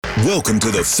Welcome to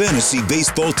the Fantasy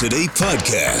Baseball Today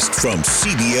podcast from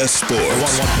CBS Sports.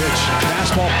 1-1 pitch.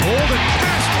 Fastball pulled and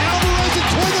passed. Alvarez in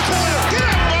toward the corner. Get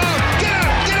up, Bob! Get up!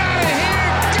 Get out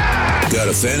of here! Got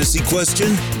a fantasy question?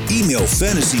 Email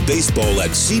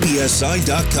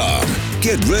fantasybaseball@cbsi.com.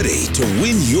 Get ready to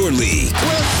win your league.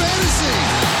 Where fantasy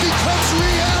becomes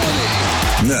reality.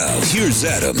 Now, here's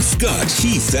Adam, Scott,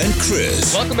 Heath, and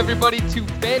Chris. Welcome, everybody, to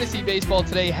Fantasy Baseball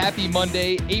Today. Happy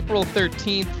Monday, April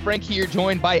 13th. Frank here,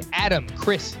 joined by Adam,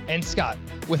 Chris, and Scott.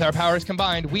 With our powers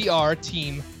combined, we are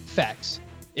Team Facts.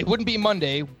 It wouldn't be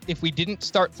Monday if we didn't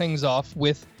start things off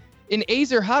with an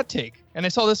Azer hot take. And I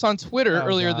saw this on Twitter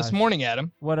earlier this morning,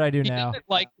 Adam. What did I do He now? didn't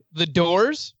like The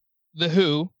Doors, The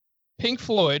Who, Pink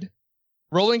Floyd,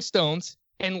 Rolling Stones,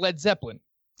 and Led Zeppelin.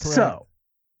 Correct. So,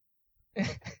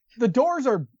 the Doors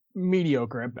are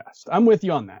mediocre at best. I'm with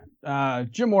you on that.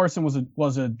 Jim Morrison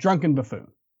was a drunken buffoon,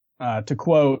 to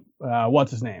quote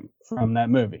what's his name from that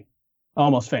movie,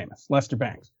 Almost Famous, Lester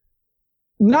Bangs.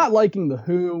 Not liking the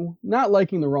Who, not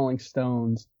liking the Rolling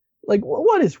Stones. Like,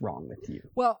 what is wrong with you?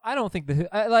 Well, I don't think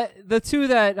the two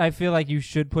that I feel like you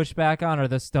should push back on are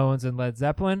the Stones and Led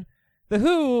Zeppelin. The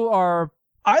Who are...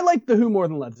 I like the Who more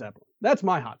than Led Zeppelin. That's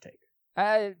my hot take.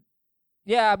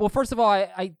 Yeah, well, first of all,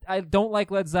 I don't like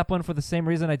Led Zeppelin for the same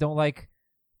reason I don't like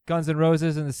Guns N'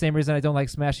 Roses and the same reason I don't like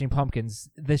Smashing Pumpkins.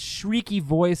 The shrieky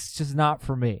voice just not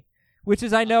for me. Which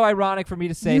is, I know, ironic for me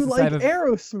to say. You like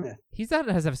Aerosmith. He doesn't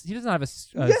have a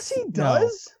Yes, he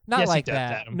does. No, not Yes, like he does,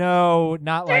 that. Adam. No,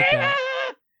 not like that.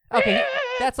 Okay,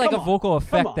 that's like Come a on. vocal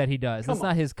effect on. that he does. Come That's on.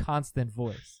 not his constant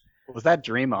voice. Was that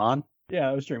Dream On?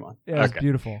 Yeah, it was Dream On. Yeah, it was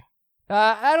beautiful.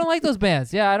 I don't like those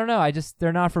bands. Yeah, I don't know.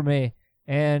 They're not for me.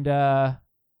 And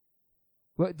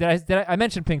what did I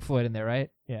mention Pink Floyd in there, right?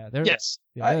 Yeah, they're Yes.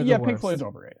 they're the Pink worst. Floyd's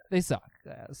overrated. They suck.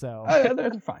 So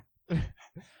They're fine.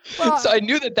 Well, So I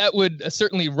knew that would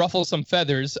certainly ruffle some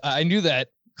feathers. I knew that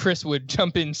Chris would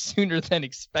jump in sooner than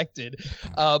expected.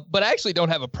 But I actually don't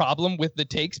have a problem with the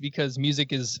takes because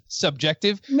music is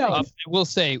subjective. No. I will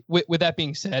say, with that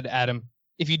being said, Adam,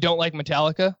 if you don't like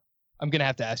Metallica, I'm going to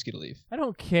have to ask you to leave. I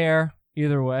don't care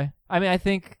either way. I mean, I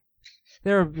think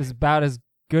they're about as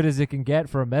good as it can get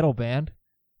for a metal band.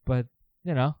 But,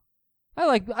 you know, I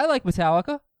like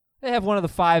Metallica. They have one of the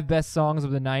 5 best songs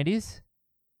of the 90s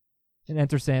in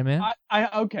Enter Sandman.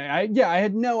 I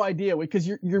had no idea because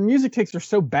your music takes are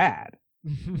so bad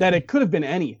that it could have been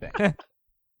anything.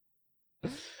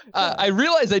 I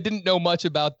realized I didn't know much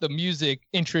about the music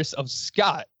interests of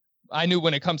Scott. I knew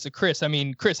when it comes to Chris. I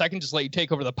mean, Chris, I can just let you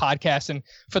take over the podcast, and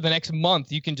for the next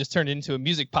month, you can just turn it into a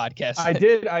music podcast. I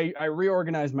did. I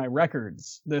reorganized my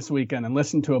records this weekend and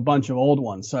listened to a bunch of old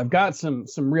ones, so I've got some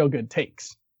real good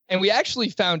takes. And we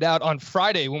actually found out on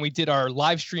Friday when we did our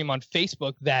live stream on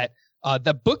Facebook that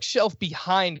the bookshelf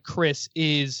behind Chris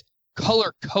is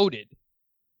color coded,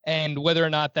 and whether or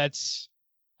not that's,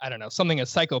 I don't know, something a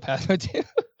psychopath would do.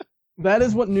 That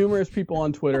is what numerous people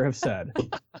on Twitter have said.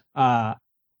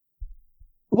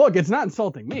 Look, it's not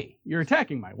insulting me. You're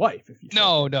attacking my wife. If you say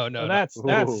No. That's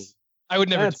I would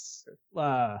never. that's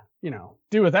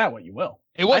do with that what you will.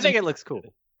 It I wasn't. think it looks cool.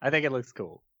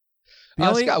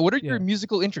 Scott, what are your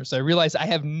musical interests? I realize I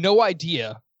have no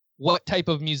idea what type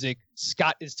of music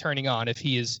Scott is turning on if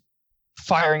he is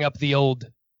firing up the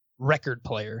old record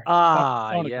player.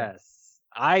 Yes.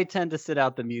 I tend to sit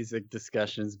out the music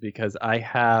discussions because I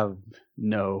have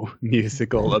no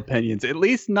musical opinions, at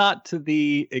least not to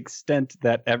the extent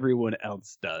that everyone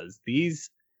else does. These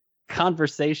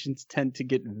conversations tend to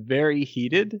get very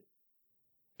heated,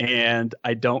 and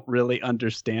I don't really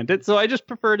understand it, so I just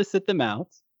prefer to sit them out.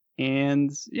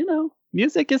 And,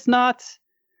 music is not...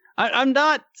 I'm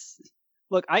not...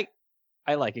 Look, I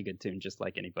like a good tune just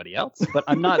like anybody else, but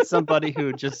I'm not somebody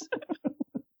who just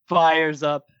fires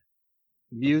up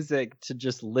music to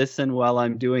just listen while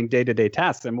I'm doing day-to-day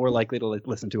tasks. I'm more likely to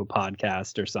listen to a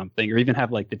podcast or something, or even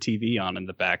have like the TV on in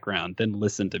the background than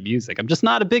listen to music. I'm just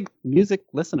not a big music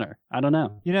listener. I don't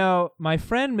know. You know, my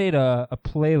friend made a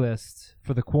playlist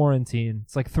for the quarantine.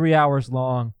 It's like 3 hours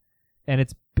long, and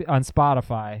it's on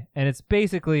Spotify. And it's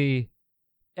basically,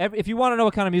 if you want to know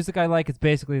what kind of music I like, it's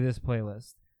basically this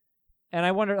playlist. And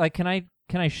I wonder, like, can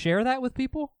I share that with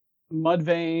people?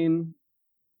 Mudvayne,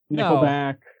 No.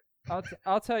 Nickelback,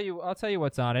 I'll tell you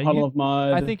what's on it. Puddle of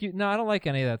Mud. I think I don't like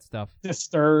any of that stuff.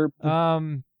 Disturbed.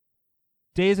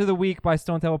 Days of the Week by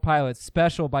Stone Temple Pilots,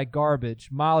 Special by Garbage,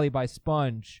 Molly by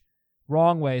Sponge,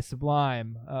 Wrong Way,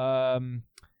 Sublime,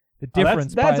 The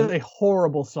Difference that's by a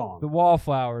horrible song. The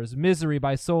Wallflowers, Misery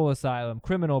by Soul Asylum,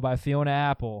 Criminal by Fiona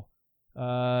Apple,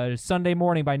 Sunday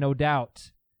Morning by No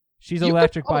Doubt, She's You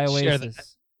Electric would by all share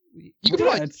Oasis. You can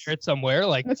probably share it somewhere,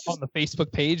 like on the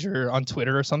Facebook page or on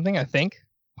Twitter or something, I think.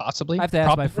 Possibly. I have to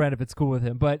ask my friend if it's cool with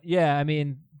him. But yeah, I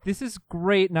mean, this is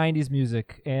great 90s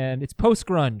music, and it's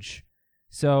post-grunge.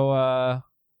 So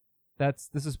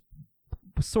this is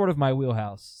sort of my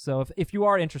wheelhouse. So if you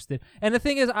are interested. And the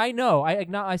thing is,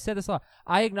 I said this a lot.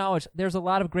 I acknowledge there's a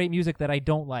lot of great music that I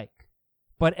don't like.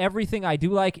 But everything I do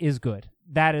like is good.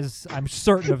 I'm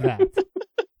certain of that.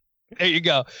 There you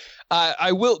go.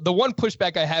 The one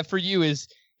pushback I have for you is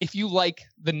if you like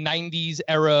the 90s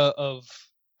era of,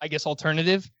 I guess,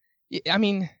 alternative, I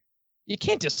mean, you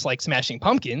can't just like Smashing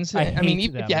Pumpkins. I mean,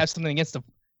 even if you have something against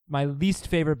my least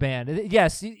favorite band.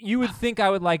 Yes, you would think I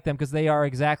would like them because they are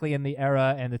exactly in the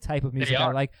era and the type of music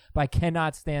I like, but I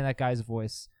cannot stand that guy's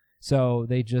voice. So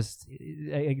they just,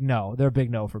 no, they're a big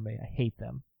no for me. I hate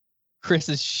them. Chris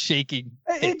is shaking.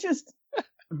 It just...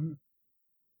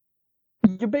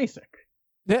 You're basic.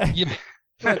 Look,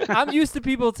 I'm used to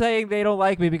people saying they don't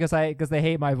like me because they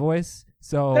hate my voice.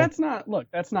 So that's not why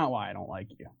I don't like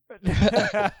you.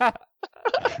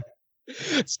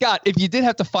 Scott, if you did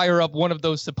have to fire up one of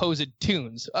those supposed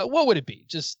tunes, what would it be?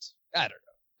 Just, I don't know.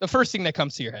 The first thing that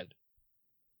comes to your head.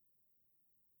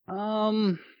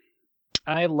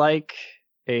 I like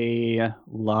a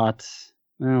lot.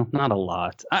 Well, not a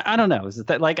lot. I don't know. Is it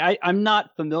that like I'm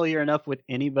not familiar enough with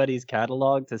anybody's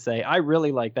catalog to say I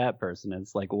really like that person.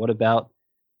 It's like, what about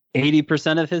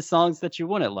 80% of his songs that you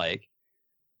wouldn't like?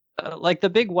 Like the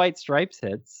big White Stripes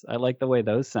hits. I like the way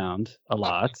those sound a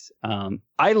lot.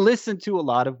 I listen to a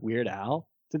lot of Weird Al,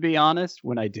 to be honest,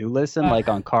 when I do listen, like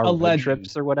on car road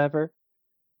trips or whatever.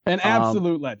 An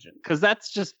absolute legend. Because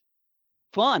that's just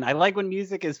fun. I like when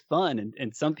music is fun,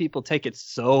 and some people take it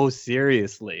so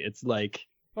seriously. It's like,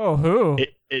 oh, who?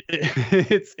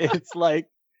 It's like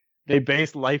they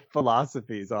base life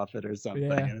philosophies off it or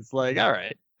something, and it's like, all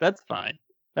right, that's fine.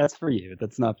 That's for you.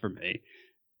 That's not for me.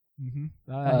 Mm-hmm.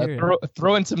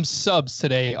 Throwing some subs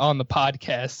today on the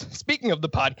podcast. Speaking of the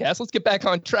podcast, let's get back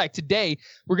on track. Today,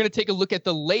 we're going to take a look at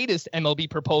the latest MLB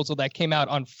proposal that came out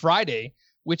on Friday,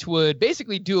 which would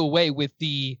basically do away with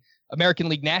the American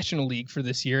League National League for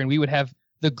this year, and we would have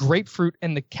the Grapefruit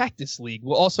and the Cactus League.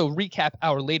 We'll also recap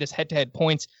our latest head-to-head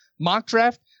points mock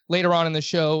draft. Later on in the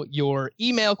show, your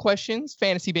email questions,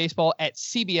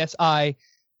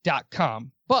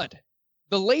 fantasybaseball@cbsi.com. But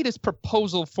the latest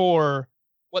proposal for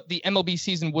what the MLB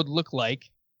season would look like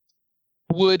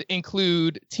would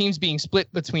include teams being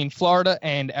split between Florida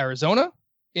and Arizona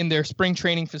in their spring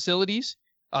training facilities.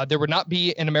 There would not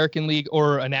be an American League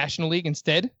or a National League.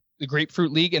 Instead, the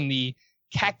Grapefruit League and the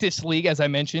Cactus League, as I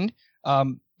mentioned.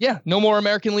 No more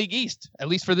American League East, at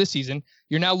least for this season.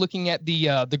 You're now looking at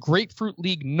the Grapefruit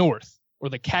League North or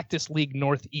the Cactus League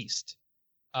Northeast.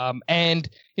 And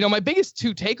my biggest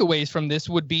two takeaways from this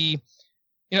would be,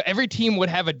 every team would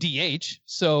have a DH,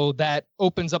 so that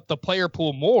opens up the player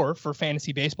pool more for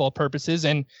fantasy baseball purposes.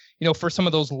 And, for some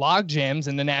of those log jams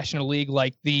in the National League,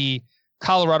 like the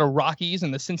Colorado Rockies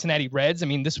and the Cincinnati Reds, I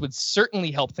mean, this would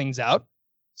certainly help things out.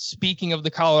 Speaking of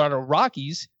the Colorado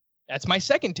Rockies, that's my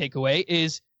second takeaway,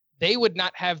 is they would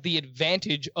not have the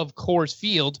advantage of Coors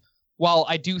Field. While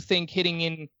I do think hitting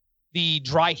in the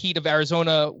dry heat of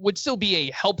Arizona would still be a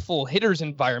helpful hitter's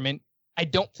environment, I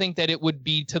don't think that it would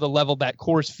be to the level that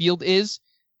Coors Field is.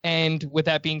 And with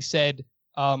that being said,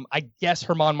 I guess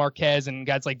German Marquez and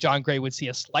guys like John Gray would see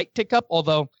a slight tick up,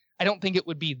 although I don't think it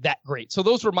would be that great. So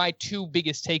those were my two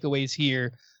biggest takeaways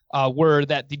here, were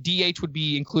that the DH would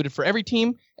be included for every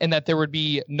team and that there would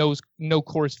be no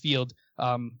Coors Field.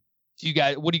 What do you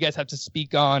guys have to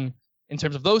speak on in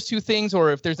terms of those two things,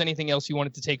 or if there's anything else you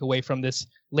wanted to take away from this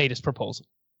latest proposal?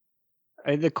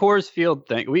 The Coors Field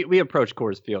thing, we approach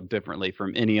Coors Field differently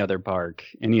from any other park,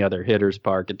 any other hitter's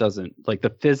park. It doesn't, like, the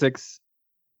physics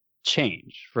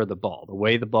change for the ball, the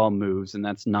way the ball moves, and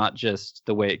that's not just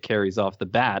the way it carries off the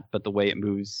bat, but the way it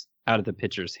moves out of the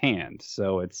pitcher's hand.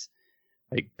 So it's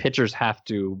like pitchers have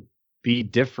to be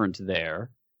different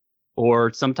there,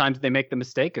 or sometimes they make the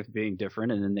mistake of being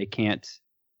different and then they can't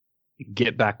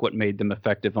get back what made them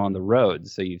effective on the road.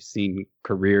 So you've seen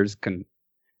careers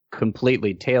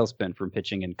completely tailspin from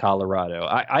pitching in Colorado.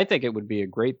 I think it would be a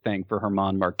great thing for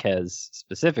German Marquez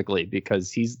specifically, because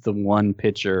he's the one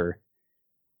pitcher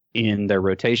in their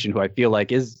rotation who I feel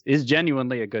like is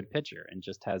genuinely a good pitcher and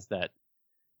just has that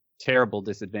terrible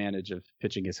disadvantage of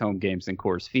pitching his home games in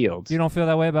Coors Field. You don't feel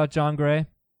that way about John Gray?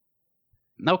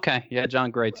 Okay, yeah,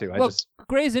 John Gray too. Well,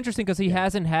 Gray's interesting because he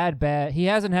hasn't had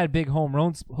big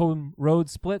home road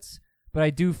splits, but I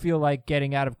do feel like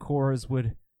getting out of Coors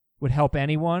would help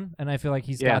anyone, and I feel like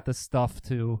he's got the stuff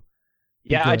to.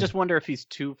 Yeah, I just wonder if he's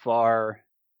too far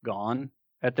gone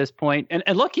at this point.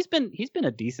 And look, he's been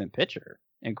a decent pitcher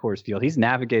in Coors Field. He's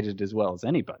navigated as well as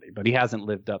anybody, but he hasn't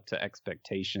lived up to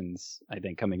expectations, I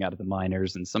think, coming out of the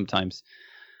minors and sometimes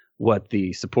what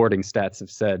the supporting stats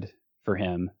have said for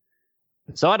him.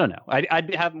 So I don't know.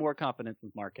 I'd have more confidence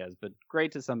with Marquez, but Gray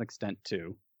to some extent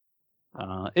too.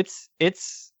 The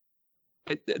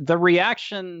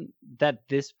reaction that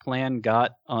this plan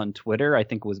got on Twitter, I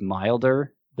think, was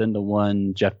milder than the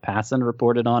one Jeff Passan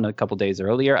reported on a couple days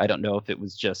earlier. I don't know if it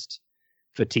was just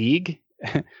fatigue,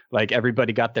 like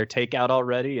everybody got their takeout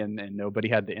already and nobody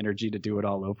had the energy to do it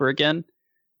all over again.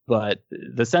 But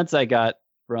the sense I got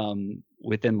from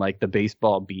within like the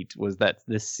baseball beat was that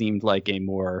this seemed like a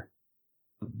more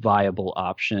viable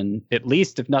option, at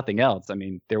least if nothing else. I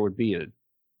mean, there would be a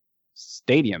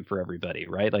stadium for everybody,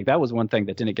 right? Like that was one thing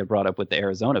that didn't get brought up with the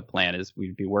Arizona plan, is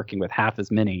we'd be working with half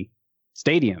as many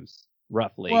stadiums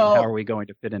roughly. Well, how are we going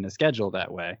to fit in a schedule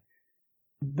that way?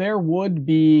 There would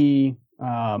be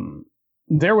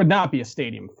there would not be a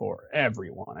stadium for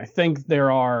everyone. I think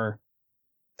there are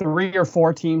 3 or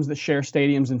 4 teams that share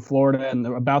stadiums in Florida and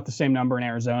about the same number in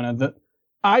Arizona. That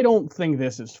I don't think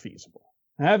this is feasible.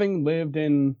 Having lived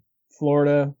in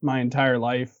Florida my entire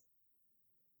life,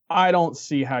 I don't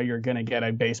see how you're going to get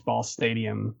a baseball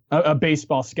stadium, a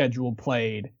baseball schedule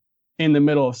played in the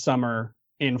middle of summer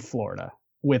in Florida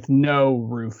with no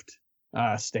roofed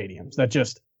stadiums. That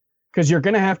just, because you're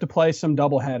going to have to play some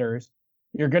doubleheaders.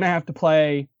 You're going to have to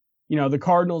play, the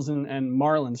Cardinals and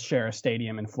Marlins share a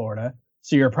stadium in Florida.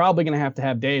 So you're probably going to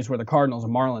have days where the Cardinals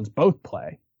and Marlins both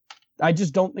play. I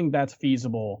just don't think that's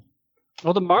feasible.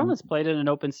 Well, the Marlins played in an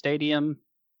open stadium,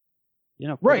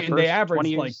 right. And they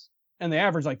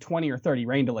average like 20 or 30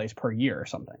 rain delays per year or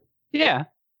something. Yeah.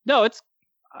 No,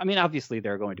 obviously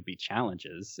there are going to be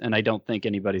challenges, and I don't think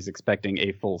anybody's expecting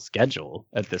a full schedule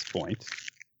at this point.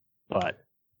 But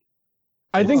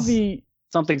I think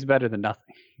something's better than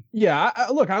nothing. Yeah.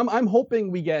 Look, I'm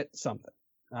hoping we get something,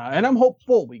 and I'm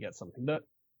hopeful we get something.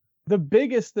 The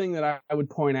biggest thing that I would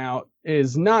point out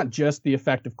is not just the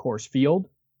effect of Coors Field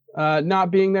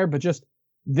not being there, but just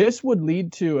this would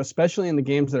lead to, especially in the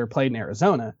games that are played in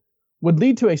Arizona, would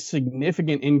lead to a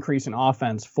significant increase in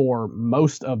offense for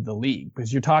most of the league,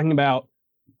 because you're talking about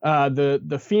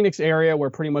the Phoenix area where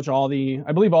pretty much all the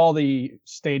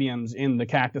stadiums in the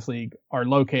Cactus League are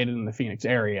located in the Phoenix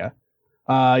area.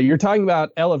 You're talking about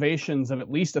elevations of at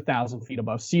least 1,000 feet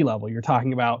above sea level. You're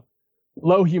talking about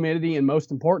low humidity and,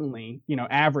 most importantly,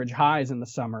 average highs in the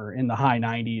summer in the high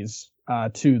 90s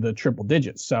to the triple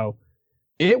digits. So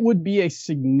it would be a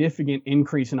significant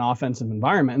increase in offensive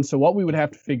environment. And so what we would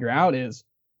have to figure out is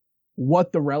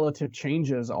what the relative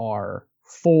changes are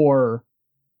for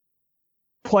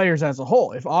players as a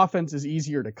whole. If offense is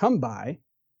easier to come by,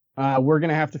 we're going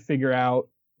to have to figure out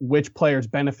which players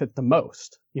benefit the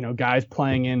most. Guys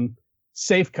playing in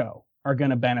Safeco are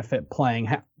going to benefit playing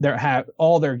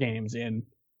all their games in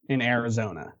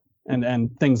Arizona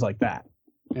and things like that.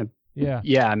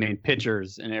 Yeah, I mean,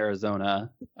 pitchers in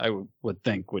Arizona, I would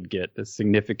think, would get a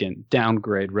significant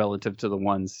downgrade relative to the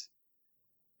ones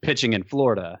pitching in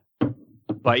Florida.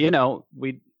 But,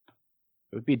 it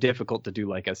would be difficult to do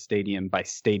like a stadium by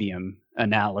stadium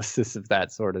analysis of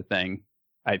that sort of thing,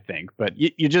 I think. But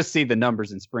you just see the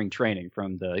numbers in spring training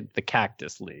from the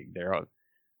Cactus League.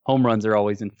 Home runs are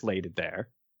always inflated there.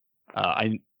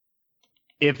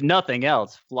 If nothing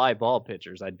else, fly ball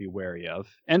pitchers I'd be wary of.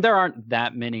 And there aren't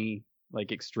that many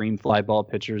like extreme fly ball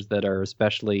pitchers that are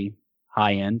especially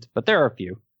high end, but there are a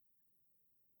few.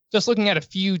 Just looking at a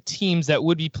few teams that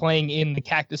would be playing in the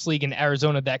Cactus League in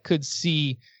Arizona that could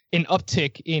see an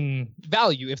uptick in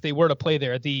value if they were to play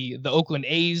there. The Oakland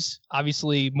A's,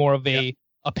 obviously more of a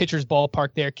pitcher's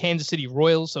ballpark there. Kansas City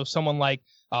Royals, so someone like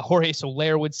Jorge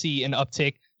Soler would see an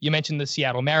uptick. You mentioned the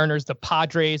Seattle Mariners, the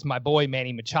Padres, my boy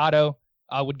Manny Machado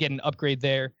would get an upgrade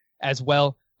there as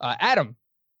well. Adam,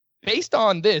 based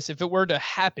on this, if it were to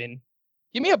happen,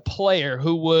 give me a player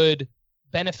who would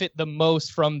benefit the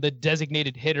most from the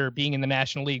designated hitter being in the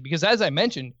National League. Because as I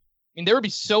mentioned, there would be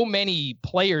so many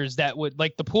players that would,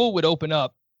 like, the pool would open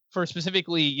up for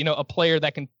specifically, a player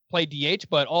that can play DH,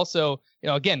 but also,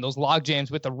 again, those log jams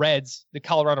with the Reds, the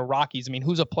Colorado Rockies.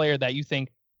 Who's a player that you think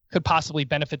could possibly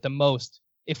benefit the most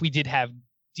if we did have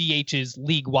DHs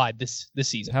league-wide this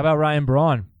season? How about Ryan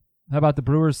Braun? How about the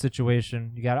Brewers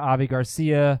situation? You got Avi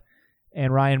Garcia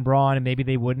and Ryan Braun, and maybe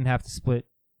they wouldn't have to split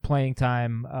playing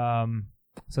time.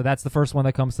 So that's the first one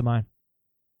that comes to mind.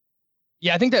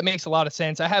 Yeah, I think that makes a lot of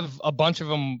sense. I have a bunch of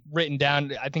them written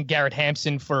down. I think Garrett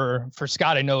Hampson for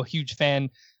Scott, I know, a huge fan.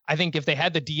 I think if they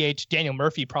had the DH, Daniel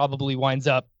Murphy probably winds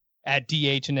up at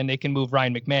DH, and then they can move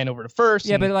Ryan McMahon over to first.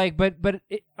 Yeah, but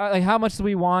how much do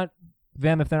we want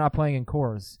them if they're not playing in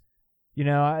Coors. You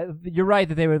know, you're right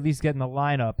that they would at least get in the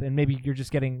lineup, and maybe you're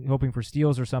just hoping for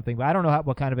steals or something. But I don't know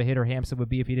what kind of a hitter Hampson would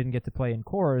be if he didn't get to play in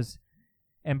Coors.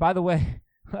 And by the way,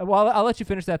 well, I'll let you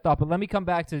finish that thought, but let me come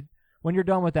back to, when you're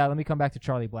done with that, let me come back to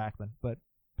Charlie Blackmon. But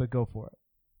go for it.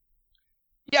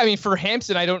 Yeah, I mean, for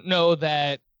Hampson, I don't know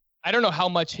how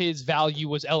much his value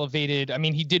was elevated. I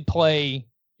mean, he did play,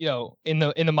 you know, in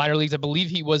the minor leagues. I believe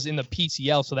he was in the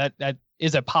PCL, so that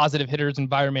is a positive hitter's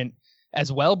environment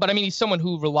as well. But I mean, he's someone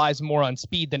who relies more on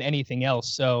speed than anything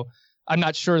else. So I'm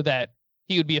not sure that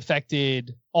he would be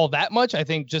affected all that much. I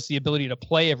think just the ability to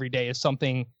play every day is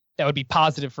something that would be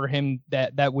positive for him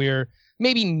that we're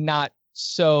maybe not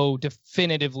so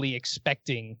definitively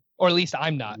expecting, or at least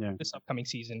I'm not this upcoming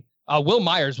season. Will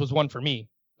Myers was one for me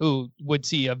who would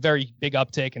see a very big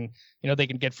uptick, and, you know, they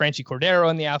can get Franchy Cordero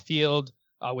in the outfield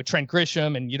with Trent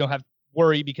Grisham, and you don't have to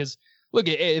worry because, look,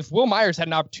 if Will Myers had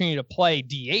an opportunity to play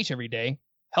DH every day,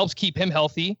 helps keep him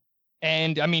healthy.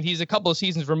 And, I mean, he's a couple of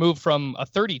seasons removed from a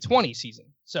 30-20 season.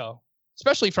 So,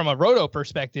 especially from a roto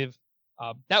perspective,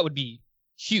 that would be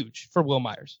huge for Will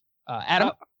Myers.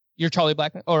 Adam, you're Charlie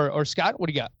Blackmon, or Scott, what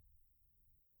do you got?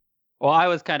 Well, I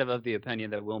was kind of the opinion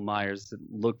that Will Myers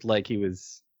looked like he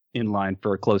was in line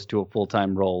for close to a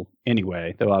full-time role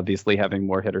anyway, though obviously having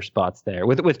more hitter spots there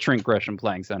with Trent Grisham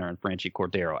playing center and Franchy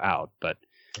Cordero out. But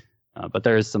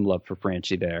there is some love for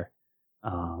Franchy there.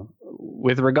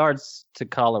 With regards to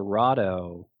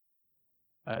Colorado,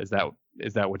 is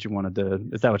that what you wanted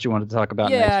to talk about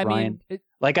next, Ryan?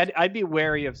 I'd be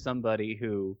wary of somebody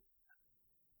who,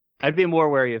 I'd be more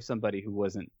wary of somebody who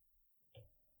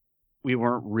we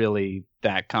weren't really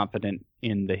that confident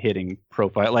in the hitting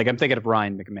profile. Like, I'm thinking of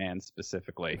Ryan McMahon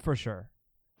specifically. For sure.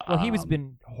 Well, he was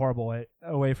been horrible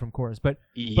away from Coors, but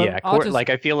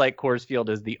I feel like Coors Field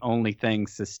is the only thing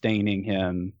sustaining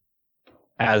him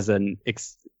as an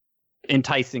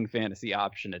enticing fantasy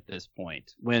option at this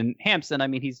point. When Hampson, I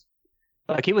mean, he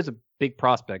was a big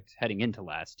prospect heading into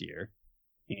last year,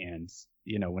 and,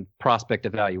 you know, when prospect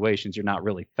evaluations, you're not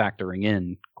really factoring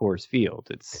in Coors Field.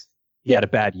 He had a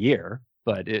bad year,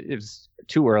 but it was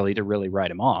too early to really write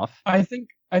him off. I think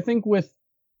with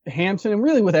Hampson, and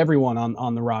really with everyone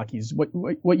on the Rockies,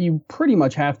 what you pretty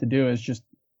much have to do is just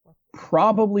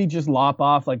probably just lop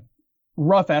off, like,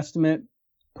 rough estimate,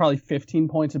 probably 15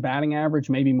 points of batting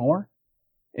average, maybe more,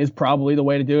 is probably the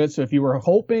way to do it. So if you were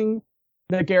hoping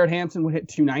that Garrett Hampson would hit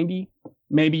 290,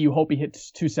 maybe you hope he hits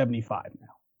 275 now.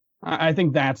 I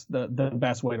think that's the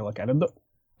best way to look at it.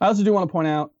 I also do want to point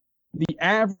out the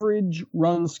average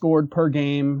runs scored per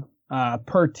game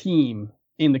per team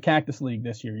in the Cactus League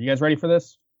this year. You guys ready for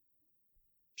this?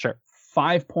 Sure.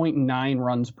 5.9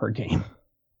 runs per game.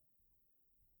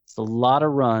 It's a lot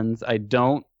of runs. I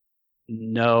don't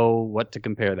know what to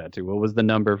compare that to. What was the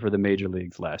number for the major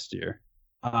leagues last year?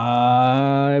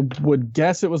 I would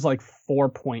guess it was like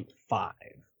 4.5,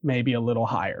 maybe a little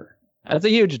higher. That's a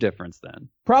huge difference then.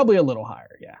 Probably a little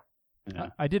higher, yeah.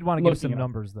 I did want to give some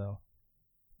numbers, though.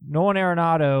 Nolan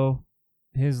Arenado,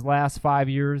 his last 5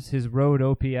 years, his road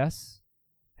OPS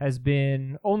has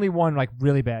been only one like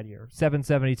really bad year,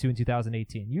 772 in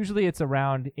 2018. Usually it's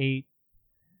around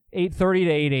 830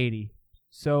 to 880.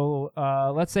 So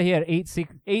let's say he had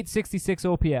 866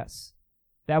 OPS.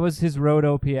 That was his road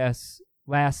OPS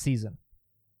last season.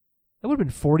 That would have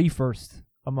been 41st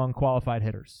among qualified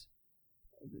hitters.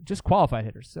 Just qualified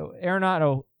hitters. So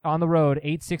Arenado on the road,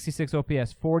 866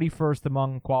 OPS, 41st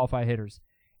among qualified hitters.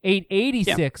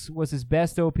 886 was his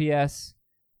best OPS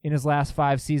in his last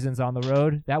 5 seasons on the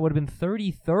road. That would have been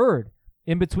 33rd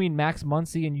in between Max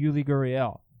Muncy and Yuli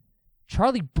Gurriel.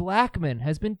 Charlie Blackmon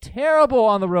has been terrible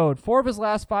on the road. 4 of his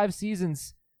last 5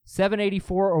 seasons,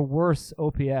 784 or worse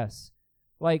OPS.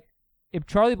 Like, if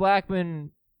Charlie Blackmon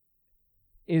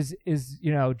is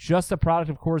you know, just a product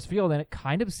of Coors Field, and it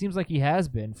kind of seems like he has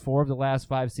been 4 of the last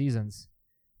 5 seasons,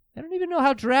 I don't even know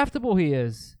how draftable he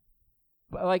is.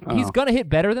 But, like, he's going to hit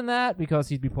better than that because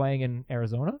he'd be playing in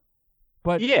Arizona.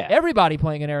 But everybody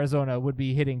playing in Arizona would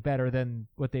be hitting better than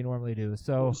what they normally do.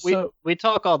 So we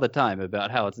talk all the time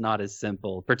about how it's not as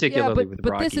simple, particularly with the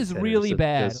Rockies. But this is really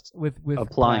bad with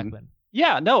applying. Blackmon.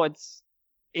 Yeah, no,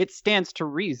 it stands to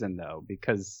reason though,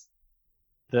 because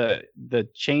the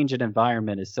change in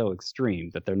environment is so extreme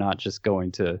that they're not just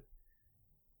going to.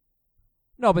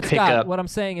 No, but Scott, what I'm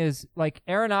saying is, like,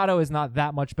 Arenado is not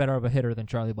that much better of a hitter than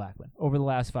Charlie Blackmon over the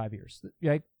last 5 years.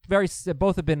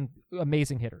 Both have been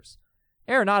amazing hitters.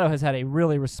 Arenado has had a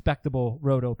really respectable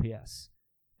road OPS.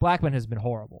 Blackmon has been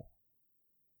horrible.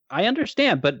 I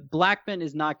understand, but Blackmon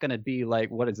is not going to be like,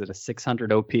 what is it, a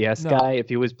 600 OPS guy if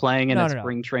he was playing in a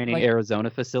spring training Arizona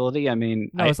facility? I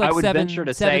mean, it's like I would venture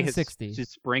to say his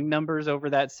spring numbers over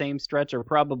that same stretch are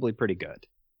probably pretty good.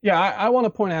 Yeah, I want to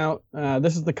point out,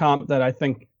 this is the comp that I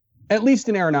think, at least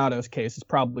in Arenado's case, is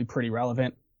probably pretty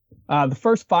relevant. The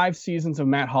first 5 seasons of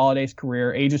Matt Holliday's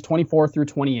career, ages 24 through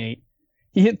 28,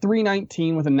 he hit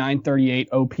 .319 with a .938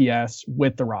 OPS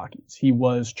with the Rockies. He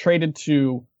was traded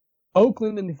to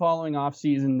Oakland in the following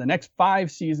offseason. The next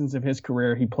 5 seasons of his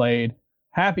career, he played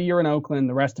half a year in Oakland,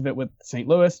 the rest of it with St.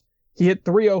 Louis. He hit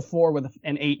 .304 with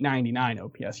an .899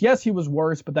 OPS. Yes, he was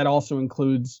worse, but that also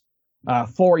includes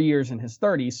 4 years in his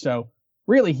 30s. So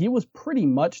really, he was pretty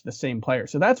much the same player.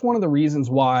 So that's one of the reasons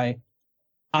why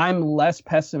I'm less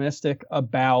pessimistic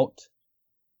about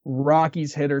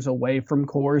Rockies hitters away from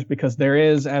Coors, because there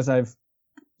is, as I've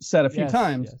said a few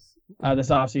times this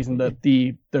offseason,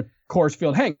 the Coors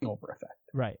Field hangover effect.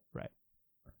 Right.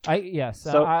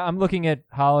 I'm looking at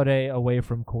Holliday away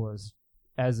from Coors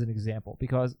as an example,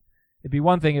 because it'd be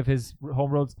one thing if his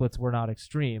home road splits were not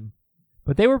extreme,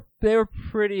 but they were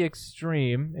pretty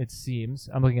extreme, it seems.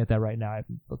 I'm looking at that right now. I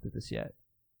haven't looked at this yet.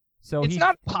 So it's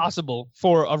not possible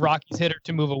for a Rockies hitter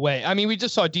to move away. I mean, we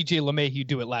just saw DJ LeMahieu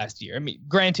do it last year. I mean,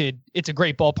 granted, it's a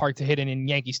great ballpark to hit in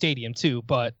Yankee Stadium too,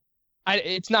 but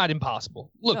it's not impossible.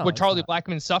 Look, would Charlie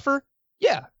Blackmon suffer?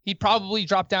 Yeah, he'd probably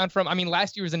drop down from,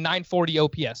 last year was a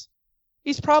 .940 OPS.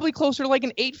 He's probably closer to like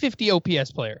an .850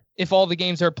 OPS player if all the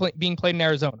games are being played in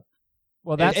Arizona.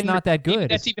 Well, that's not that good.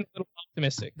 That's even a little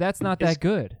optimistic. That's not that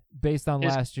good based on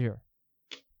last year.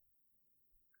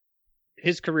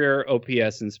 His career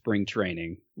OPS in spring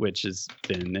training, which has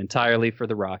been entirely for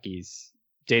the Rockies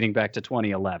dating back to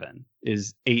 2011,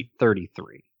 is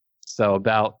 .833. So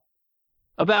about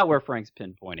where Frank's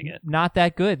pinpointing it. Not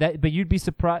that good. But you'd be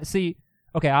surprised. See,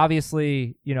 okay,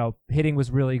 obviously, hitting was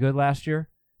really good last year,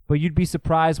 but you'd be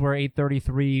surprised where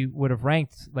 .833 would have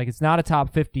ranked. Like, it's not a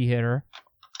top 50 hitter.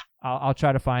 I'll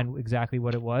try to find exactly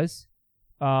what it was.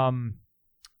 But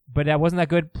that wasn't that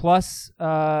good. Plus,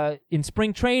 in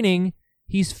spring training,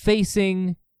 he's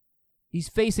facing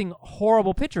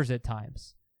horrible pitchers at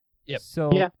times. Yep.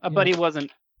 So but he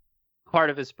wasn't part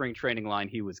of his spring training line.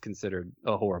 He was considered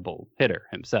a horrible hitter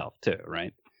himself too,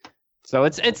 right? So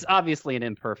it's obviously an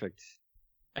imperfect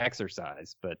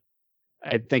exercise, but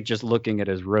I think just looking at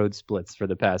his road splits for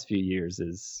the past few years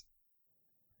is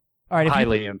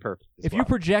highly imperfect. If you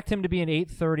project him to be an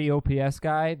 .830 OPS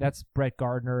guy, that's Brett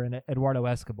Gardner and Eduardo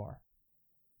Escobar.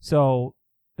 So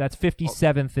that's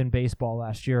 57th in baseball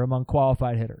last year among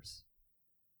qualified hitters.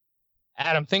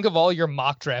 Adam, think of all your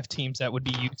mock draft teams that would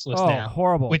be useless now.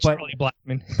 Horrible. With Charlie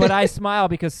Blackmon. But I smile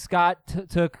because Scott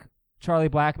took Charlie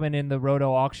Blackmon in the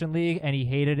Roto Auction League, and he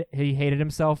hated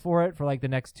himself for it for like the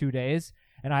next 2 days.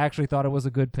 And I actually thought it was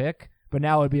a good pick, but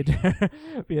now it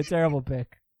would be a terrible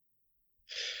pick.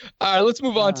 All right, let's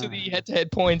move on to the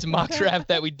head-to-head points mock draft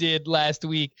that we did last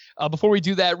week. Before we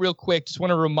do that, real quick, just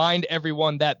want to remind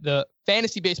everyone that the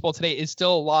Fantasy Baseball Today is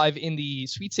still alive in the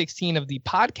Sweet 16 of the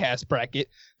podcast bracket.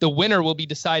 The winner will be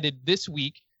decided this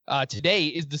week. Today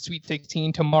is the Sweet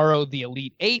 16, tomorrow the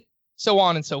Elite 8, so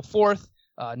on and so forth.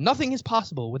 Nothing is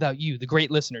possible without you, the great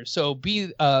listeners. So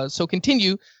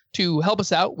continue to help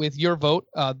us out with your vote.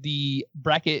 The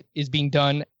bracket is being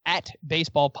done at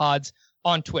Baseball Pods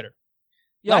on Twitter.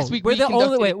 Last week we're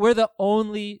the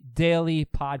only daily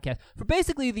podcast for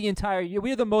basically the entire year.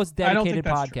 We're the most dedicated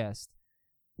podcast.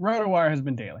 RotoWire has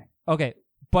been daily. Okay,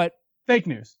 but fake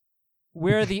news.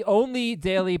 We're the only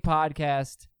daily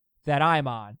podcast that I'm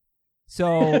on.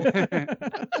 So,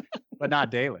 but not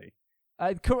daily.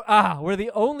 We're the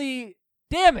only.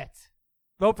 Damn it!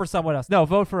 Vote for someone else. No,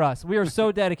 vote for us. We are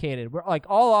so dedicated. We're like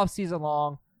all off season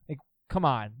long. Like, come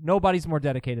on, nobody's more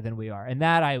dedicated than we are, and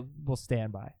that I will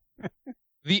stand by.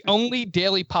 The only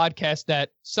daily podcast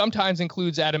that sometimes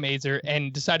includes Adam Azer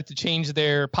and decided to change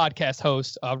their podcast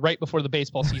host right before the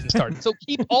baseball season started. So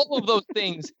keep all of those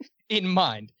things in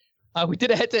mind. We did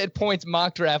a head-to-head points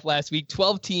mock draft last week.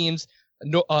 12 teams,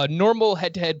 normal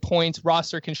head-to-head points,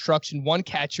 roster construction, 1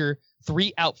 catcher,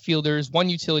 3 outfielders, 1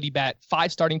 utility bat,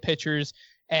 5 starting pitchers,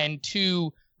 and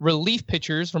 2 relief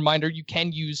pitchers. Reminder, you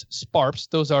can use SPARPs.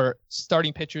 Those are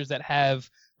starting pitchers that have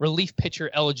relief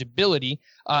pitcher eligibility.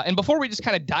 And before we just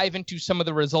kind of dive into some of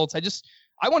the results,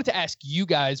 I wanted to ask you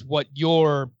guys what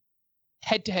your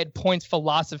head-to-head points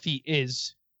philosophy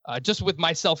is, just with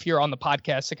myself here on the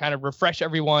podcast, to kind of refresh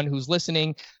everyone who's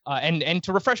listening, and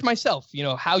to refresh myself,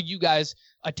 how you guys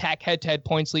attack head-to-head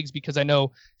points leagues, because I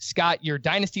know, Scott, your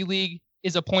Dynasty League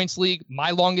is a points league. My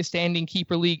longest standing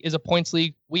keeper league is a points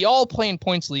league. We all play in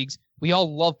points leagues. We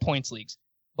all love points leagues.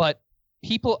 But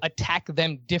people attack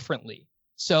them differently.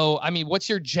 So, I mean, what's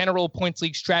your general points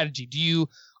league strategy? Do you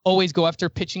always go after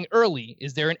pitching early?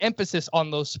 Is there an emphasis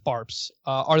on those sparks?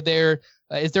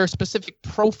 Is there a specific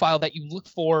profile that you look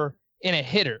for in a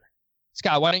hitter?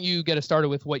 Scott, why don't you get us started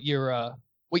with what your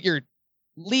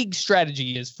league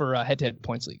strategy is for head-to-head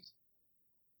points leagues?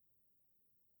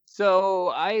 So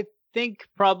I think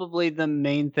probably the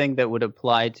main thing that would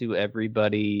apply to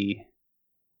everybody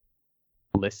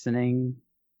listening,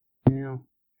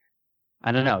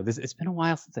 I don't know. It's been a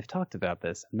while since I've talked about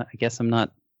this. I guess I'm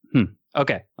not.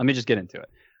 Okay, let me just get into it.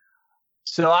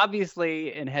 So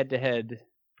obviously in head-to-head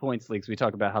points leagues, we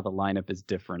talk about how the lineup is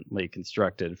differently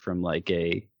constructed from like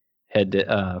a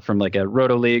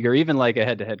roto league or even like a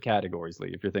head-to-head categories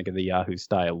league. If you're thinking the Yahoo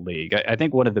style league, I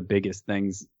think one of the biggest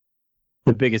things,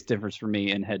 the biggest difference for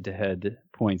me in head-to-head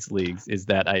points leagues is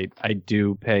that I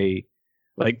do pay,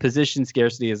 like, position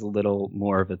scarcity is a little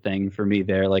more of a thing for me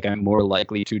there. Like, I'm more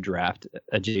likely to draft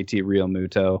a JT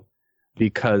Realmuto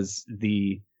because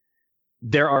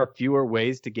there are fewer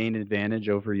ways to gain advantage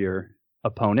over your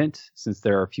opponent since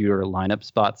there are fewer lineup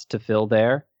spots to fill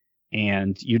there.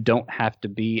 And you don't have to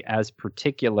be as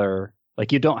particular,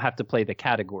 like you don't have to play the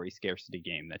category scarcity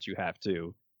game that you have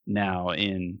to now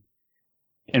in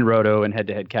roto and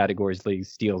head-to-head categories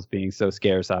leagues, steals being so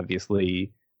scarce.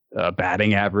 Obviously,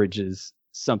 batting average is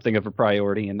something of a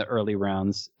priority in the early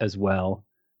rounds as well.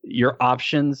 Your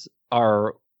options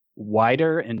are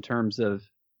wider in terms of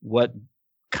what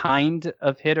kind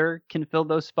of hitter can fill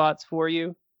those spots for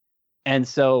you. And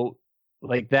so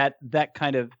like that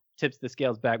kind of tips the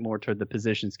scales back more toward the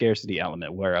position scarcity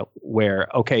element where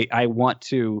okay, I want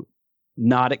to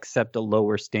not accept a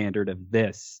lower standard than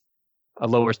this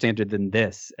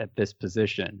at this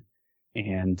position,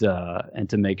 and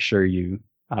to make sure you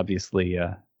obviously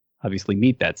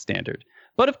meet that standard.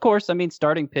 But of course, I mean,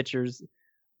 starting pitchers,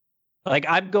 like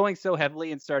I'm going so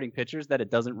heavily in starting pitchers that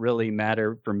it doesn't really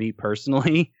matter for me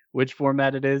personally which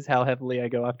format it is, how heavily I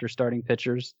go after starting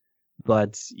pitchers.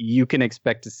 But you can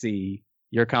expect to see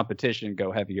your competition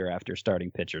go heavier after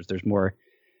starting pitchers. There's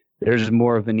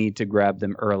more of a need to grab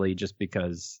them early just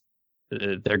because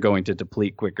they're going to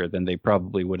deplete quicker than they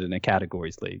probably would in a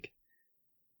categories league.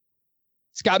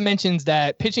 Scott mentions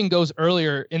that pitching goes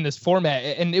earlier in this format,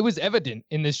 and it was evident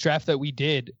in this draft that we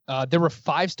did. There were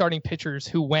 5 starting pitchers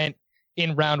who went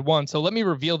in round 1. So let me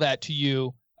reveal that to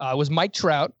you. It was Mike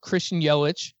Trout, Christian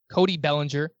Yelich, Cody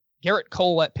Bellinger, Garrett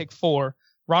Cole at pick 4,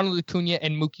 Ronald Acuna,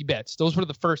 and Mookie Betts. Those were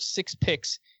the first 6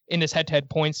 picks in this head-to-head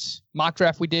points mock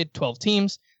draft we did, 12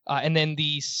 teams. And then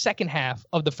the second half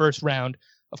of the first round,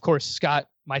 of course, Scott,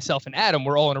 myself, and Adam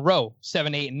were all in a row,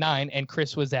 7, 8, and 9, and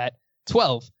Chris was at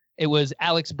 12. It was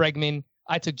Alex Bregman.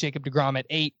 I took Jacob deGrom at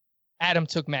 8. Adam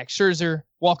took Max Scherzer,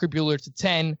 Walker Buehler to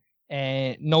 10,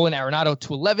 and Nolan Arenado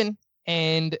to 11.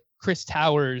 And Chris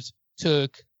Towers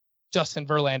took Justin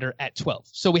Verlander at 12.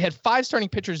 So we had 5 starting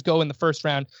pitchers go in the first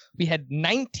round. We had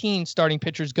 19 starting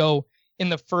pitchers go in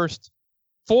the first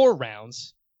 4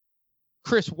 rounds.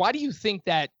 Chris, why do you think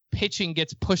that pitching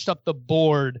gets pushed up the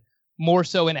board more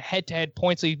so in a head-to-head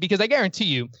points league? Because I guarantee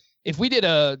you, if we did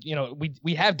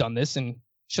we have done this and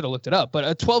should have looked it up, but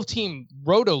a 12-team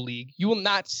roto league, you will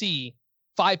not see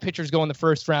 5 pitchers go in the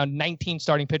first round, 19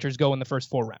 starting pitchers go in the first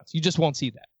 4 rounds. You just won't see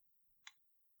that.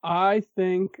 I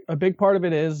think a big part of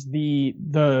it is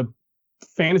the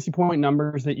fantasy point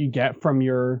numbers that you get from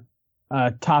your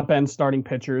top end starting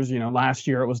pitchers. Last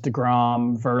year it was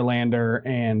deGrom, Verlander,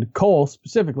 and Cole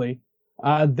specifically.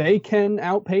 They can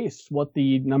outpace what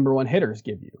the number 1 hitters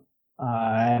give you.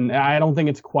 And I don't think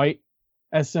it's quite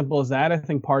as simple as that. I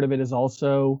think part of it is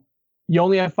also you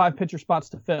only have 5 pitcher spots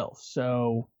to fill.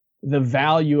 So the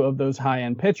value of those high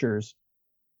end pitchers,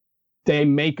 they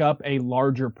make up a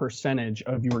larger percentage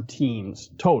of your team's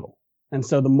total. And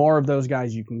so the more of those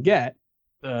guys you can get,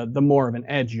 the more of an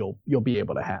edge you'll be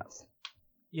able to have.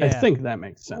 Yeah. I think that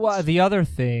makes sense. Well, the other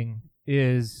thing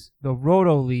is the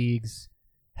roto leagues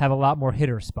have a lot more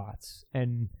hitter spots.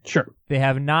 And sure, they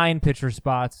have 9 pitcher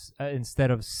spots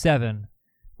instead of 7,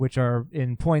 which are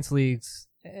in points leagues.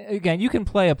 Again, you can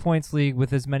play a points league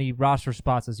with as many roster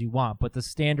spots as you want, but the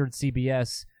standard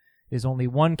CBS is only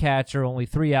 1 catcher, only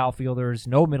 3 outfielders,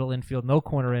 no middle infield, no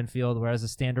corner infield, whereas the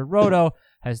standard roto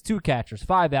has 2 catchers,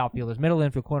 5 outfielders, middle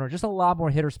infield, corner, just a lot more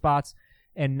hitter spots,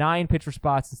 and 9 pitcher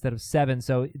spots instead of 7.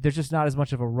 So there's just not as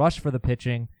much of a rush for the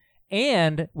pitching.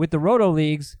 And with the roto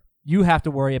leagues, you have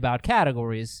to worry about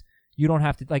categories. You don't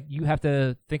have to, you have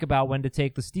to think about when to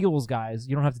take the steals guys.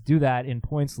 You don't have to do that in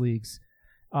points leagues.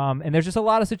 And there's just a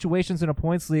lot of situations in a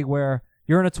points league where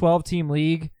you're in a 12-team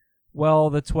league. Well,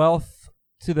 the 12th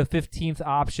to the 15th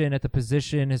option at the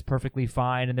position is perfectly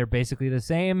fine, and they're basically the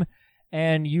same.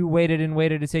 and you waited and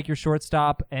waited to take your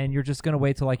shortstop, and you're just going to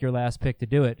wait till like your last pick to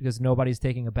do it because nobody's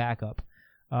taking a backup.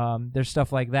 There's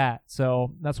stuff like that.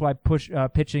 So that's why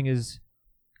pitching is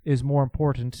more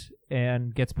important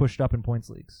and gets pushed up in points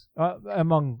leagues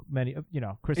among many.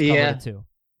 Chris covered it too.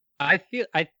 I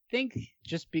think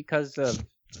just because of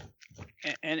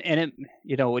and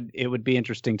it would be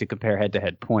interesting to compare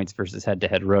head-to-head points versus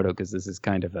head-to-head roto because this is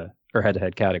kind of or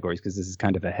head-to-head categories because this is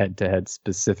kind of a head-to-head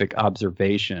specific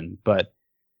observation. But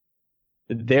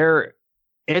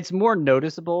it's more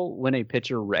noticeable when a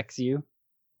pitcher wrecks you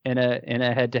in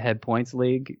a head-to-head points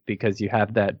league because you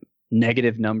have that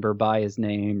negative number by his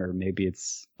name, or maybe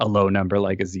it's a low number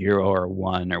like a 0 or a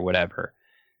 1 or whatever.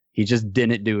 He just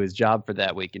didn't do his job for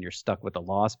that week and you're stuck with a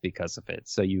loss because of it.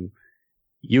 So you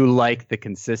like the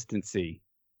consistency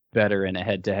better in a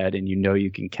head-to-head, and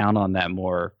you can count on that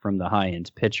more from the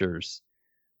high-end pitchers.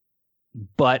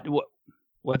 But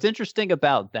what's interesting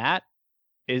about that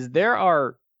is there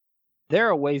are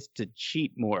ways to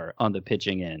cheat more on the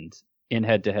pitching end in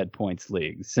head-to-head points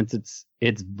leagues. Since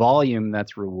it's volume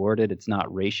that's rewarded, it's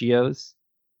not ratios.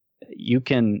 You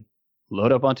can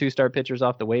load up on 2-star pitchers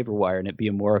off the waiver wire and it be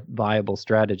a more viable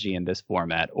strategy in this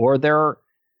format. Or there are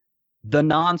the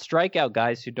non-strikeout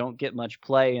guys who don't get much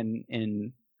play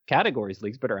in categories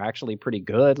leagues, but are actually pretty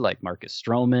good, like Marcus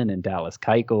Stroman and Dallas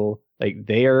Keuchel. Like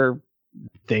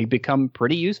they become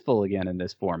pretty useful again in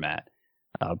this format.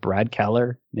 Brad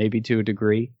Keller, maybe to a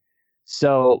degree.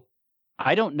 So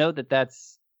I don't know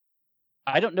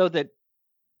that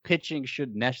pitching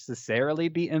should necessarily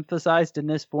be emphasized in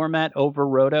this format over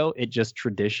roto. It just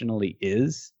traditionally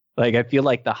is. Like, I feel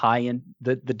like the high end,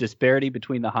 the disparity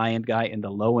between the high end guy and the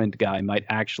low end guy might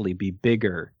actually be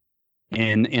bigger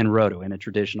in roto, in a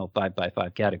traditional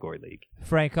 5x5 category league.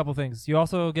 Frank, couple things. You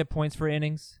also get points for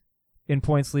innings in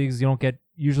points leagues. You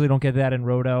usually don't get that in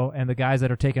roto, and the guys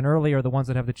that are taken early are the ones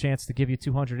that have the chance to give you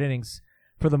 200 innings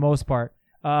for the most part.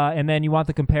 And then you want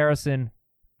the comparison.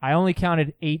 I only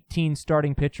counted 18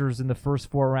 starting pitchers in the first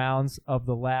 4 rounds of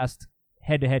the last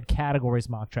head-to-head categories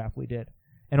mock draft we did,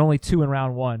 and only 2 in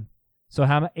round 1. So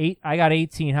I got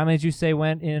 18. How many did you say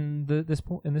went in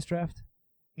this draft?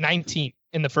 19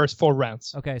 in the first 4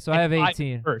 rounds. Okay, so I have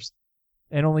 18 first,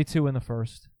 and only 2 in the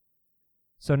first.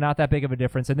 So not that big of a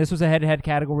difference. And this was a head-to-head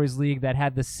categories league that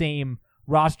had the same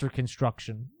roster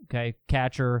construction. Okay,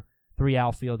 catcher, 3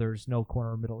 outfielders, no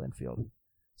corner, middle infield.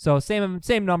 So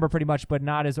same number pretty much, but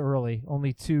not as early.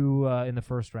 Only 2 in the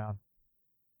first round.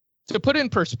 To put in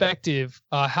perspective,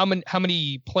 how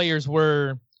many players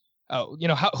were,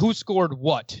 who scored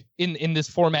what in this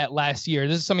format last year?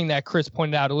 This is something that Chris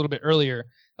pointed out a little bit earlier.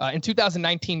 In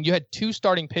 2019, you had 2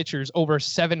 starting pitchers over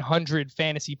 700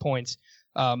 fantasy points.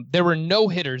 There were no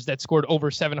hitters that scored over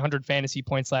 700 fantasy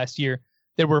points last year.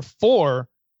 There were 4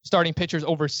 starting pitchers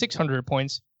over 600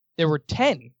 points. There were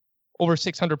 10 over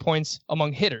 600 points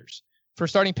among hitters. For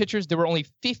starting pitchers, there were only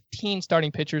 15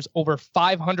 starting pitchers over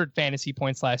 500 fantasy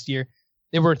points last year.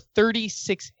 There were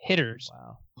 36 hitters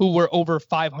who were over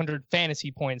 500 fantasy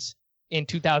points in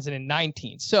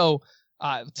 2019. So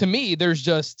to me, there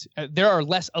are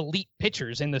less elite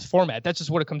pitchers in this format. That's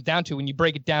just what it comes down to when you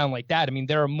break it down like that. I mean,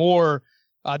 there's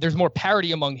more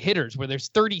parity among hitters, where there's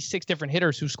 36 different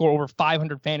hitters who score over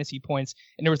 500 fantasy points,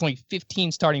 and there was only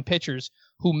 15 starting pitchers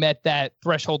who met that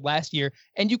threshold last year.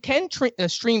 And you can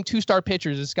stream 2-star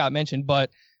pitchers, as Scott mentioned,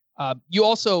 but you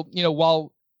also,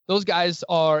 while those guys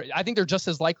I think they're just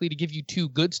as likely to give you 2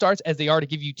 good starts as they are to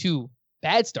give you 2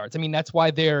 bad starts. I mean, that's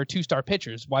why they're 2-star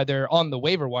pitchers, why they're on the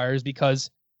waiver wires, because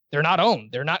they're not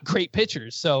owned. They're not great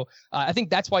pitchers. So I think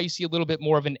that's why you see a little bit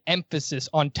more of an emphasis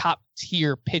on top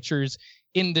tier pitchers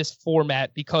in this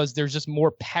format, because there's just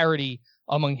more parity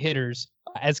among hitters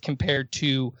as compared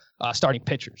to starting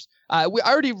pitchers. We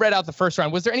already read out the first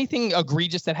round. Was there anything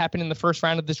egregious that happened in the first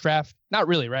round of this draft? Not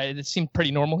really, right? It seemed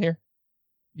pretty normal here.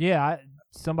 Yeah,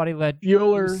 somebody let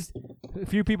Bueller. A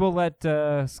few people let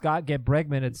Scott get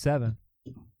Bregman at 7.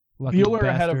 Lucky Bueller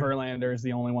ahead of bastard. Verlander is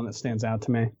the only one that stands out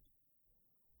to me.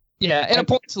 Yeah, and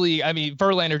points league, I mean,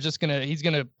 Verlander's he's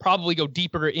gonna probably go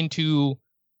deeper into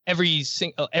every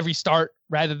start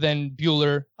rather than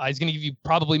Bueller. He's gonna give you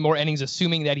probably more innings,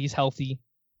 assuming that he's healthy.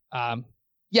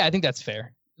 Yeah, I think that's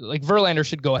fair. Like, Verlander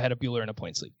should go ahead of Bueller in a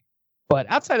points league. But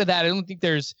outside of that, I don't think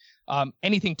there's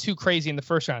anything too crazy in the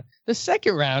first round. The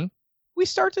second round, we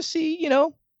start to see,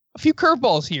 a few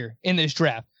curveballs here in this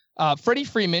draft. Freddie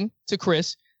Freeman to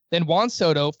Chris, then Juan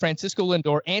Soto, Francisco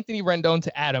Lindor, Anthony Rendon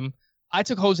to Adam. I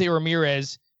took Jose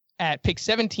Ramirez at pick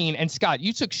 17, and Scott,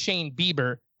 you took Shane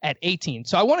Bieber at 18.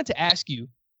 So I wanted to ask you,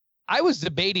 I was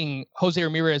debating Jose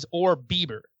Ramirez or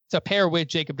Bieber to pair with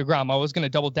Jacob deGrom. I was going to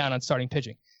double down on starting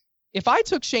pitching. if I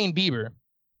took Shane Bieber,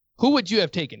 who would you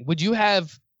have taken? Would you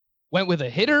have went with a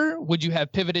hitter? Would you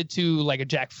have pivoted to like a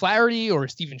Jack Flaherty or a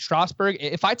Steven Strasburg?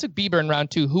 If I took Bieber in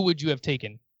round 2, who would you have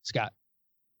taken, Scott?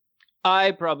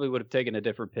 I probably would have taken a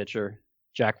different pitcher.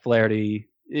 Jack Flaherty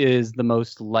is the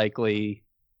most likely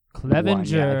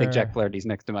Clevenger. one. Yeah, I think Jack Flaherty's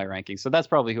next to my ranking, so that's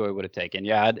probably who I would have taken.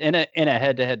 Yeah, in a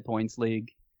head-to-head points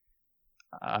league,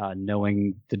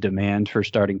 knowing the demand for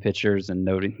starting pitchers and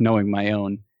knowing my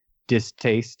own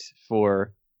distaste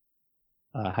for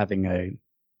having a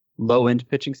low-end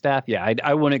pitching staff, yeah,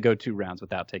 I wouldn't go 2 rounds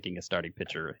without taking a starting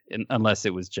pitcher, unless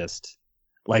it was just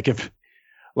if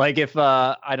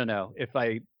I don't know, if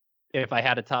I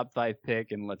had a top 5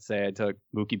 pick and let's say I took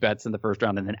Mookie Betts in the first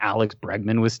round and then Alex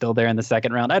Bregman was still there in the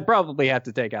second round, I'd probably have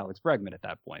to take Alex Bregman at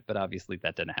that point. But obviously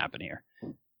that didn't happen here.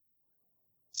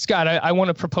 Scott, I want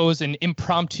to propose an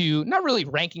impromptu, not really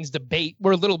rankings debate.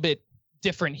 We're a little bit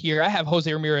different here. I have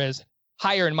Jose Ramirez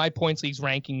higher in my points leagues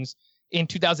rankings. In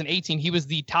 2018, he was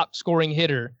the top scoring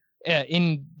hitter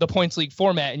in the points league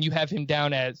format, and you have him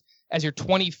down as your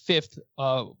 25th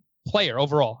player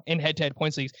overall in head-to-head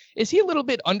points leagues. Is he a little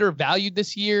bit undervalued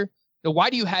this year? Why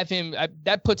do you have him?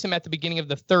 That puts him at the beginning of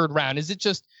the 3rd round. Is it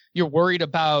just you're worried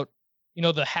about,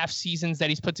 the half seasons that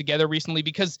he's put together recently?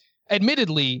 Because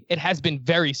admittedly, it has been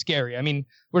very scary. I mean,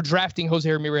 we're drafting Jose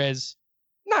Ramirez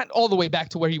not all the way back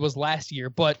to where he was last year,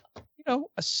 but,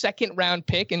 a 2nd round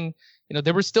pick. And,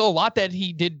 there was still a lot that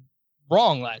he did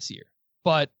wrong last year.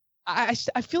 But I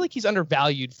feel like he's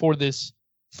undervalued for this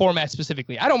format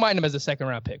specifically. I don't mind him as a 2nd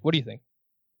round pick. What do you think?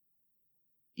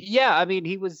 Yeah, I mean,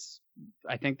 he was,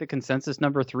 I think, the consensus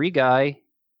number 3 guy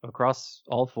across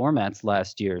all formats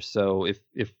last year. So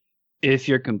if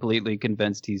you're completely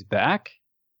convinced he's back,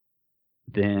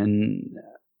 then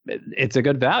it's a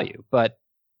good value. But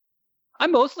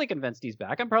I'm mostly convinced he's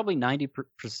back. I'm probably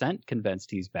 90% convinced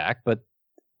he's back. But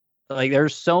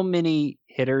there's so many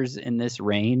hitters in this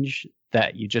range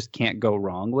that you just can't go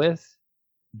wrong with,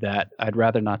 that I'd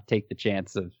rather not take the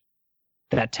chance of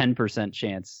that 10%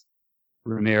 chance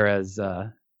Ramirez,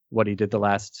 what he did the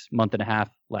last month and a half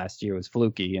last year was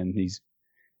fluky and he's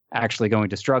actually going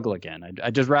to struggle again.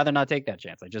 I'd just rather not take that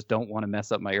chance. I just don't want to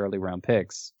mess up my early round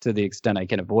picks to the extent I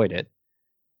can avoid it,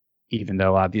 even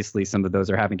though obviously some of those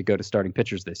are having to go to starting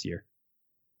pitchers this year.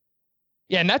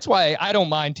 Yeah, and that's why I don't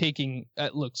mind taking,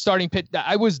 starting pitch.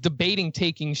 I was debating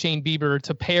taking Shane Bieber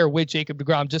to pair with Jacob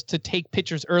deGrom just to take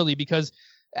pitchers early, because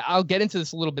I'll get into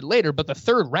this a little bit later, but the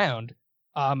 3rd round,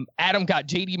 Adam got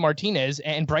JD Martinez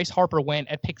and Bryce Harper went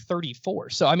at pick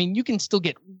 34. So, I mean, you can still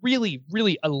get really,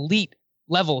 really elite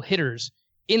level hitters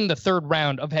in the 3rd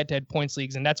round of head-to-head points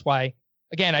leagues. And that's why,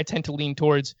 again, I tend to lean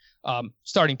towards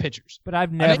starting pitchers. But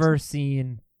I've never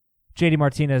seen JD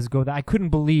Martinez go that. I couldn't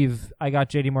believe I got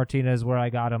JD Martinez where I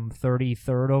got him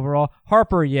 33rd overall.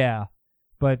 Harper, yeah.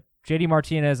 But JD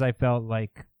Martinez, I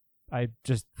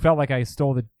just felt like I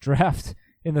stole the draft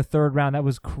in the 3rd round. That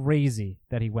was crazy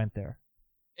that he went there.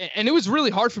 And it was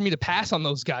really hard for me to pass on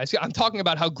those guys. I'm talking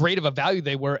about how great of a value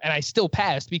they were, and I still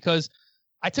passed because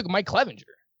I took Mike Clevenger.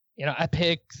 I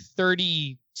picked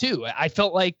 32. I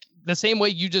felt like the same way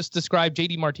you just described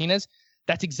JD Martinez,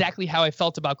 that's exactly how I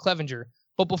felt about Clevenger.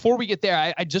 But before we get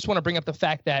there, I just want to bring up the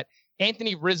fact that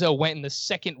Anthony Rizzo went in the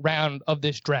 2nd round of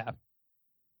this draft.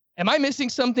 Am I missing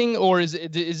something, or is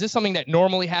this something that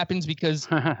normally happens? Because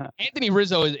Anthony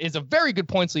Rizzo is a very good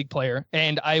points league player,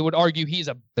 and I would argue he's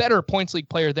a better points league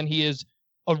player than he is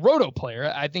a roto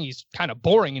player. I think he's kind of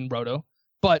boring in roto.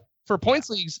 But for points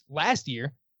leagues last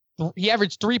year, he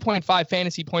averaged 3.5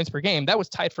 fantasy points per game. That was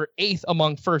tied for 8th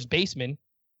among first basemen.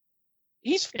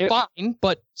 He's fine,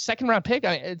 but 2nd round pick,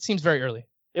 it seems very early.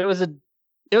 It was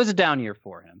a down year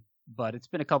for him, but it's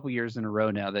been a couple years in a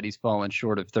row now that he's fallen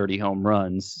short of 30 home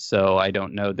runs. So I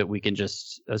don't know that we can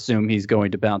just assume he's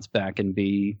going to bounce back and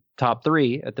be top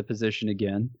 3 at the position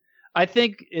again. I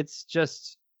think it's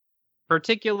just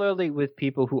particularly with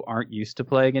people who aren't used to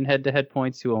playing in head-to-head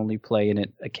points, who only play in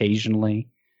it occasionally,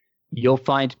 you'll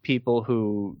find people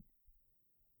who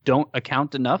don't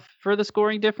account enough for the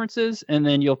scoring differences, and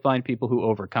then you'll find people who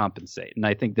overcompensate. And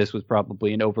I think this was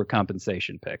probably an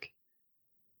overcompensation pick.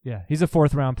 Yeah, he's a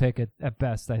 4th round pick at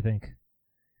best, I think.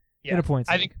 Yeah,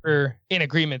 I think we're in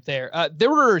agreement there. There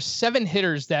were 7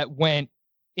 hitters that went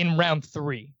in round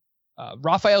 3.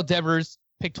 Rafael Devers,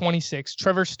 pick 26.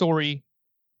 Trevor Story,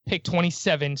 pick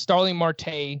 27. Starling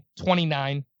Marte,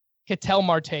 29. Ketel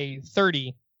Marte,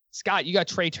 30. Scott, you got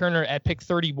Trey Turner at pick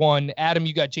 31. Adam,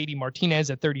 you got JD Martinez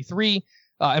at 33.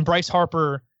 And Bryce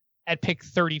Harper at pick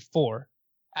 34.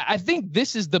 I think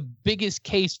this is the biggest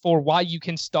case for why you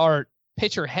can start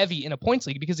pitcher heavy in a points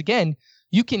league, because again,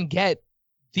 you can get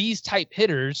these type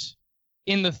hitters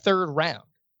in the third round.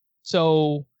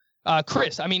 So,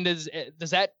 Chris, I mean, does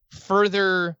that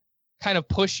further kind of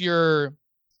push your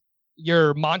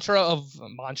mantra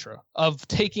of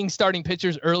taking starting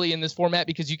pitchers early in this format,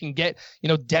 because you can get,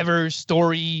 Devers,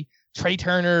 Story, Trey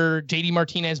Turner, JD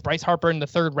Martinez, Bryce Harper in the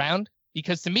third round?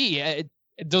 Because to me,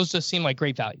 those just seem like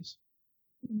great values.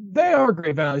 They are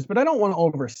great values, but I don't want to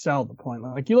oversell the point.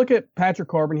 Like, you look at Patrick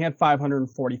Corbin, he had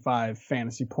 545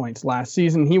 fantasy points last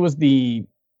season. He was the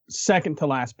second to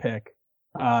last pick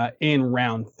in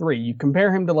round 3. You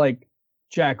compare him to like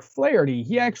Jack Flaherty,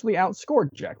 he actually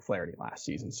outscored Jack Flaherty last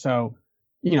season. So,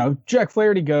 Jack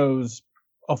Flaherty goes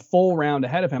a full round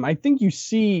ahead of him. I think you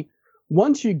see,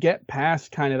 once you get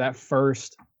past kind of that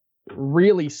first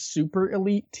really super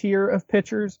elite tier of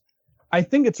pitchers, I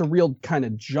think it's a real kind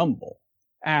of jumble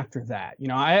after that.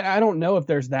 I don't know if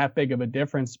there's that big of a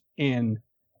difference in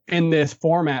this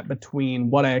format between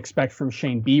what I expect from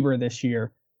Shane Bieber this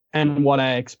year and what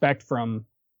I expect from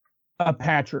a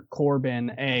Patrick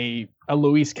Corbin, a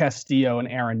Luis Castillo, and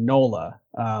Aaron Nola.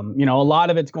 A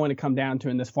lot of it's going to come down to,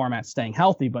 in this format, staying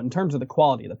healthy, but in terms of the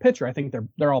quality of the pitcher, I think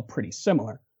they're all pretty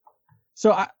similar.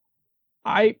 So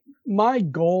my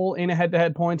goal in a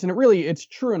head-to-head points, and it's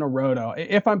true in a roto,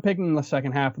 if I'm picking in the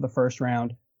second half of the first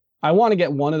round, I want to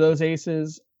get one of those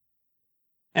aces,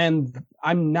 and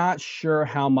I'm not sure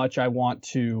how much I want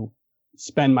to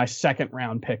spend my second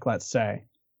round pick, let's say,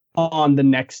 on the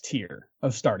next tier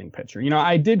of starting pitcher.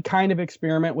 I did kind of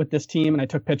experiment with this team, and I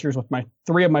took pitchers with my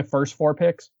 3 of my first 4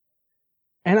 picks,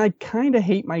 and I kind of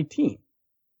hate my team.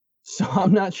 So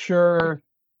I'm not sure,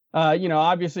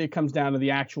 obviously it comes down to the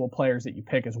actual players that you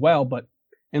pick as well, but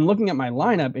in looking at my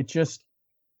lineup, it just,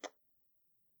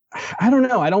 I don't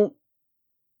know. I don't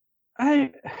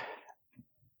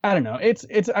know.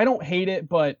 It's I don't hate it,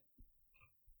 but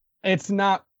it's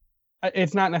not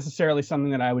necessarily something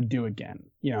that I would do again,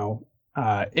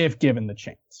 if given the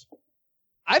chance.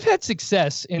 I've had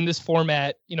success in this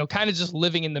format, kind of just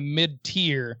living in the mid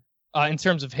tier in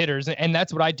terms of hitters. And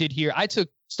that's what I did here. I took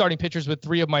starting pitchers with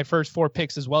 3 of my first 4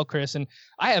 picks as well, Chris. And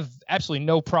I have absolutely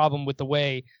no problem with the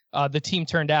way the team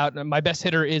turned out. My best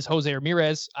hitter is Jose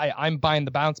Ramirez. I'm buying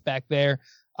the bounce back there.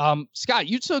 Scott,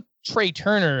 you took Trey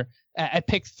Turner at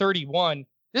pick 31.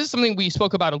 This is something we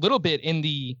spoke about a little bit in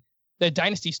the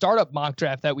Dynasty Startup mock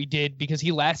draft that we did, because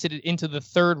he lasted it into the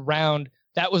third round.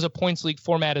 That was a points league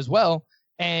format as well.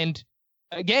 And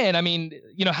again, I mean,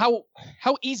 how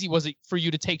easy was it for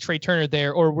you to take Trey Turner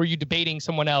there, or were you debating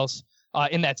someone else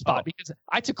in that spot? Because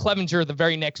I took Clevenger the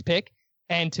very next pick,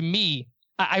 and to me,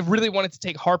 I really wanted to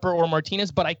take Harper or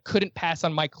Martinez, but I couldn't pass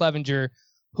on Mike Clevenger,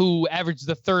 who averaged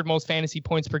the 3rd most fantasy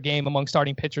points per game among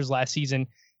starting pitchers last season.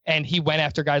 And he went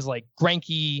after guys like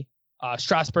Greinke,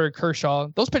 Strasburg, Kershaw.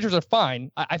 Those pitchers are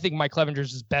fine. I think Mike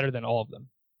Clevenger's is better than all of them.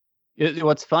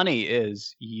 What's funny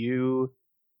is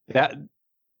that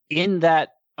in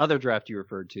that other draft you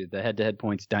referred to, the head-to-head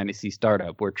points Dynasty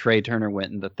Startup, where Trey Turner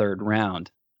went in the 3rd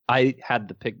round, I had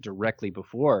the pick directly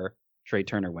before Trey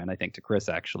Turner went, I think to Chris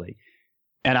actually.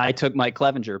 And I took Mike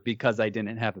Clevenger because I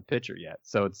didn't have a pitcher yet.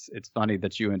 So it's funny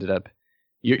that you ended up,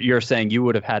 you're saying you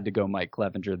would have had to go Mike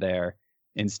Clevenger there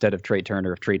instead of Trey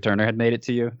Turner if Trey Turner had made it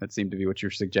to you. That seemed to be what you're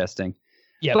suggesting.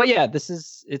 Yeah. But yeah,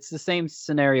 it's the same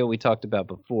scenario we talked about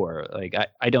before. Like,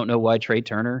 I don't know why Trey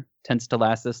Turner tends to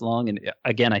last this long. And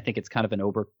again, I think it's kind of an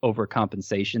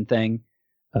overcompensation thing,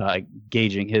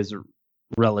 gauging his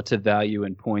relative value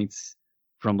and points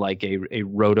from like a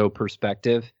roto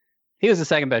perspective. He was the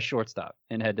second best shortstop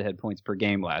in head-to-head points per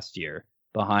game last year,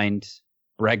 behind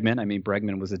Bregman. I mean,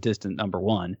 Bregman was a distant number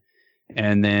 1.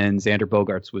 And then Xander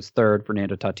Bogaerts was 3rd,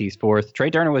 Fernando Tatis 4th.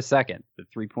 Trey Turner was 2nd at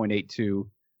 3.82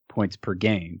 points per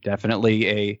game. Definitely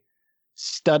a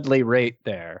studly rate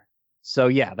there. So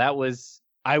yeah, I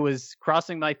was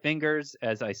crossing my fingers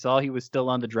as I saw he was still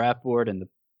on the draft board and the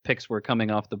picks were coming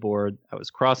off the board. I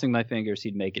was crossing my fingers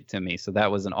he'd make it to me. So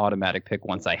that was an automatic pick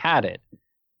once I had it.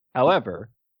 However,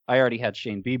 I already had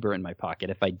Shane Bieber in my pocket.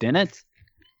 If I didn't,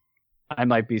 I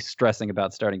might be stressing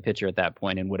about starting pitcher at that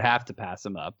point and would have to pass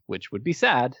him up, which would be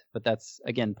sad. But that's,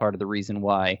 again, part of the reason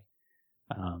why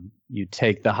you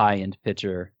take the high-end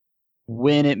pitcher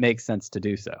when it makes sense to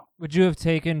do so. Would you have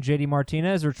taken JD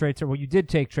Martinez or Trey Turner? Well, you did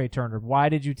take Trey Turner. Why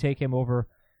did you take him over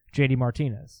JD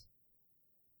Martinez?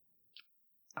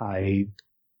 I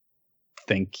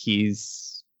think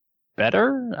he's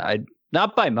better.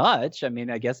 Not by much. I mean,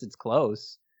 I guess it's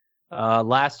close.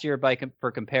 Last year,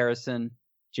 for comparison,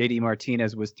 JD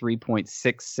Martinez was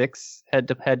 3.66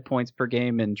 head-to-head points per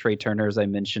game, and Trey Turner, as I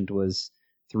mentioned, was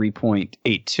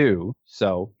 3.82.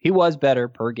 So he was better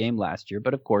per game last year,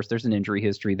 but of course there's an injury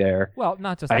history there. Well,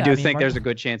 not just I that. do think there's a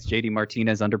good chance JD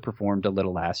Martinez underperformed a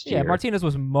little last year. Yeah, Martinez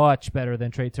was much better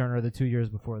than Trey Turner the 2 years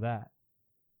before that.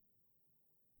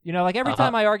 You know, like every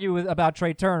time I argue about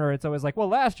Trey Turner, it's always like, well,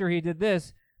 last year he did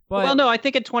this. But, well, no, I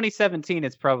think in 2017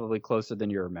 it's probably closer than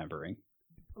you're remembering.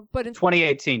 But in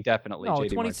 2018, definitely. No, JD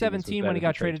 2017 when he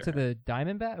got traded to Turner. the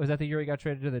Diamondbacks. Was that the year he got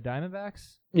traded to the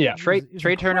Diamondbacks? Yeah. Trey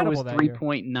Turner was incredible that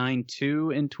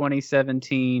 3.92 in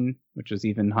 2017, which was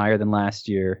even higher than last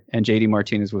year, and JD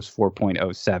Martinez was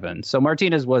 4.07. So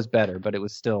Martinez was better, but it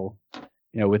was still,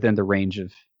 within the range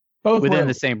of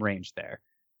the same range there.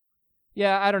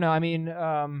 Yeah, I don't know. I mean,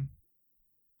 I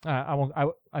won't.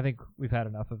 I think we've had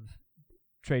enough of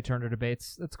Trey Turner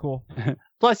debates. That's cool.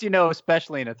 Plus,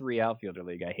 especially in a 3 outfielder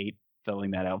league, I hate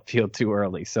filling that outfield too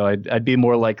early. So I'd be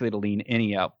more likely to lean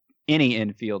any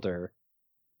infielder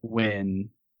when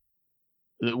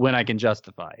I can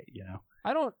justify it.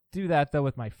 I don't do that though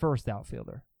with my first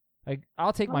outfielder. Like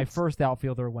I'll take my first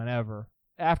outfielder whenever.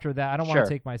 After that, I don't want to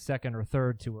take my second or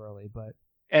third too early. But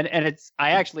and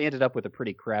I actually ended up with a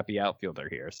pretty crappy outfielder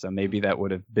here, so maybe that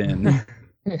would have been.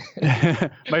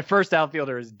 My first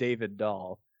outfielder is David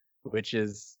Dahl, which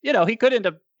is, he could end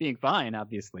up being fine,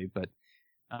 obviously, but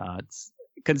it's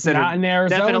considered not in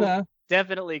Arizona.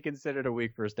 Definitely considered a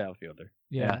weak first outfielder.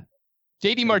 Yeah.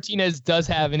 JD Martinez does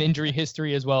have an injury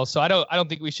history as well, so I don't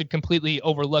think we should completely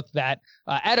overlook that.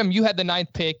 Adam, you had the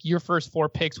 9th pick. Your first 4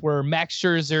 picks were Max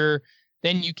Scherzer.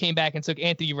 Then you came back and took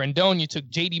Anthony Rendon. You took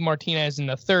JD Martinez in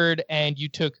the 3rd, and you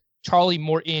took Charlie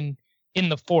Morton in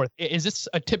the 4th. Is this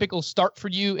a typical start for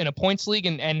you in a points league,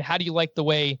 and how do you like the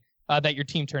way that your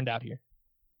team turned out here?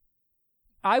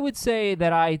 I would say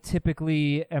that I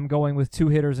typically am going with 2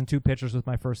 hitters and 2 pitchers with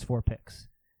my first 4 picks.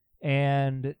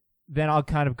 And then I'll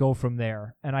kind of go from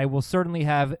there. And I will certainly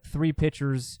have 3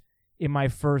 pitchers in my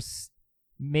first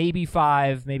maybe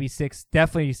 5, maybe 6,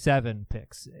 definitely 7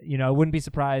 picks. I wouldn't be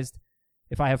surprised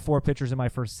if I have 4 pitchers in my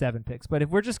first 7 picks. But if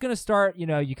we're just going to start,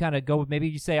 you kind of go with, maybe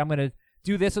you say I'm going to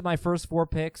do this with my first 4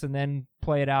 picks and then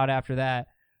play it out after that.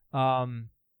 2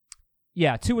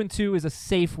 and 2 is a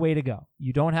safe way to go.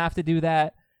 You don't have to do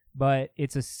that, but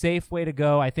it's a safe way to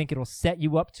go. I think it'll set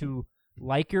you up to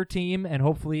like your team and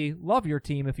hopefully love your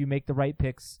team if you make the right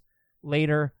picks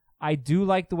later. I do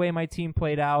like the way my team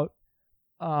played out.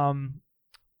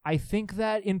 I think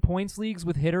that in points leagues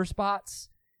with hitter spots,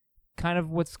 kind of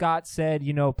what Scott said,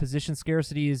 position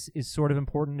scarcity is sort of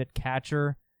important at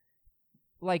catcher.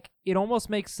 Like, it almost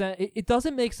makes sense. It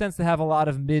doesn't make sense to have a lot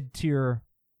of mid-tier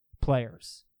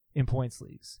players in points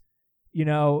leagues,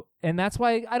 and that's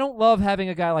why I don't love having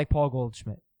a guy like Paul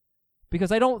Goldschmidt,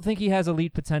 because I don't think he has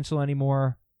elite potential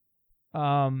anymore.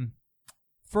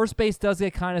 First base does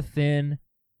get kind of thin,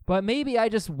 but maybe I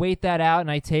just wait that out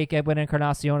and I take Edwin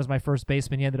Encarnacion as my first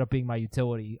baseman. He ended up being my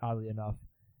utility, oddly enough.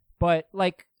 But,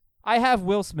 I have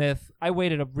Will Smith. I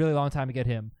waited a really long time to get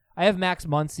him. I have Max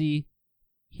Muncy.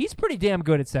 He's pretty damn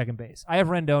good at second base. I have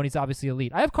Rendon. He's obviously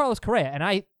elite. I have Carlos Correa, and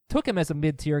I took him as a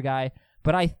mid-tier guy,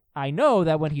 but I know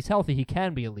that when he's healthy, he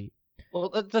can be elite. Well,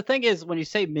 the thing is, when you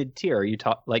say mid-tier, you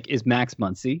talk is Max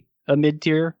Muncy a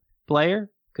mid-tier player?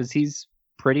 Because he's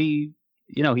pretty,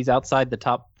 he's outside the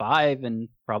top 5 and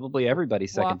probably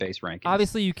everybody's second base rankings.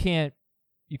 Obviously, you can't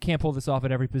pull this off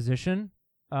at every position.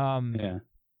 Yeah.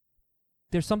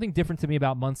 There's something different to me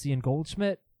about Muncy and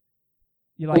Goldschmidt.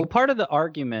 Part of the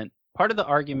argument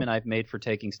I've made for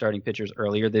taking starting pitchers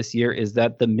earlier this year is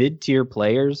that the mid-tier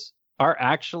players are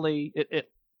actually,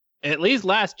 at least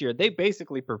last year, they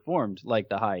basically performed like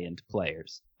the high-end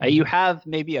players. You have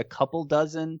maybe a couple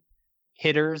dozen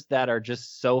hitters that are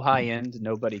just so high-end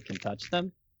nobody can touch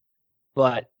them.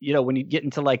 But, when you get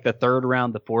into the 3rd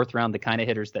round, the 4th round, the kind of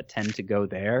hitters that tend to go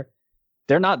there,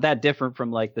 they're not that different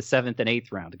from the 7th and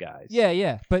 8th round guys.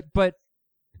 Yeah. But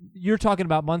you're talking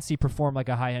about Muncy performed like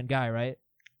a high-end guy, right?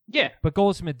 Yeah. But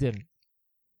Goldschmidt didn't.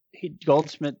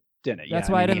 Goldschmidt didn't. That's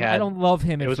why I don't love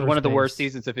him. It was one of the worst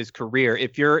seasons of his career.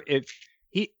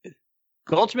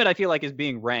 Goldschmidt, I feel like, is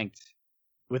being ranked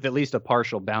with at least a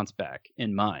partial bounce back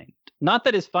in mind. Not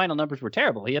that his final numbers were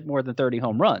terrible. He had more than 30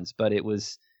 home runs, but it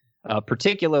was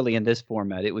particularly in this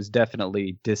format, it was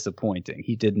definitely disappointing.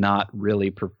 He did not really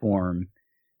perform.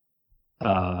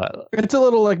 It's a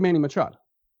little like Manny Machado.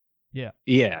 Yeah.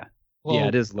 Well, yeah,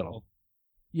 it is a little.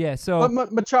 Yeah, so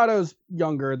but Machado's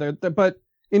younger. But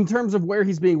in terms of where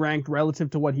he's being ranked relative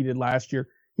to what he did last year,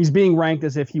 he's being ranked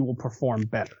as if he will perform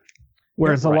better.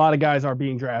 Whereas a lot of guys are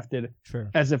being drafted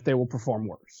as if they will perform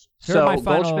worse. So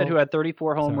Goldschmidt, who had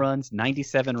 34 home runs,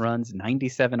 97 runs,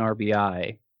 97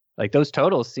 RBI, those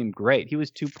totals seem great. He was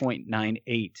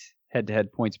 2.98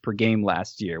 head-to-head points per game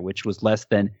last year, which was less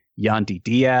than Yandy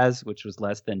Diaz, which was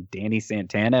less than Danny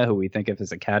Santana, who we think of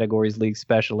as a categories league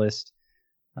specialist.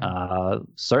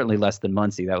 Certainly less than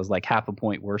Muncy. That was like half a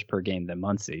point worse per game than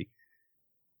Muncy.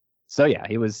 So yeah,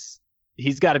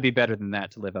 he's got to be better than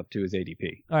that to live up to his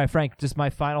ADP. All right, Frank, just my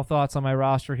final thoughts on my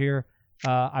roster here.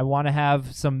 I want to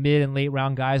have some mid and late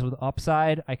round guys with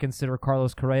upside. I consider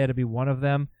Carlos Correa to be one of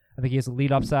them. I think he has a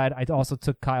lead upside. I also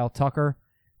took Kyle Tucker,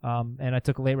 and I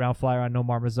took a late round flyer on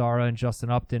Nomar Mazara and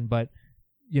Justin Upton. But,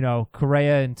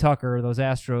 Correa and Tucker, those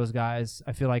Astros guys,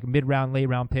 I feel like mid round, late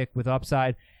round pick with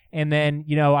upside. And then,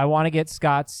 I want to get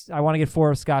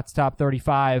 4 of Scott's top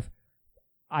 35.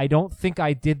 I don't think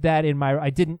I did that I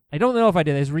don't know if I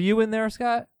did. Is Ryu in there,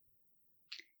 Scott?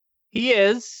 He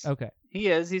is. Okay. He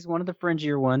is. He's one of the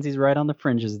fringier ones. He's right on the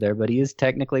fringes there, but he is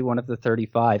technically one of the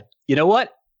 35. You know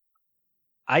what?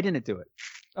 I didn't do it.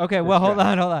 Okay, well, hold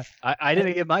on. I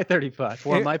didn't get my 35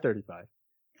 or my 35.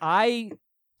 I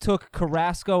took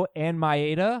Carrasco and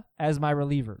Maeda as my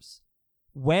relievers.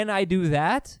 When I do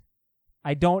that,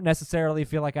 I don't necessarily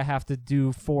feel like I have to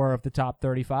do 4 of the top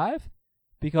 35.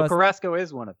 Because Carrasco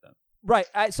is one of them. Right.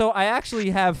 So I actually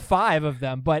have 5 of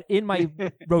them, but in my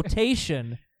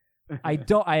rotation,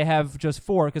 I have just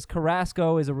 4 because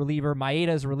Carrasco is a reliever, Maeda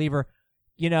is a reliever.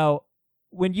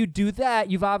 When you do that,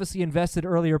 you've obviously invested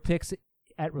earlier picks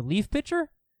at relief pitcher.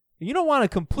 You don't want to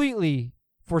completely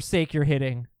forsake your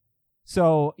hitting.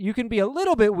 So you can be a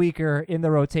little bit weaker in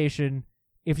the rotation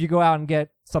if you go out and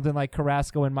get something like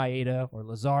Carrasco and Maeda or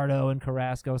Luzardo and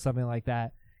Carrasco, something like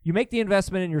that. You make the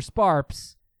investment in your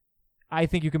Sparps, I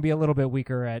think you can be a little bit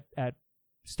weaker at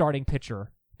starting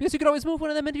pitcher. Because you could always move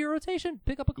one of them into your rotation,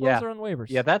 pick up a closer on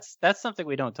waivers. Yeah, that's something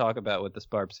we don't talk about with the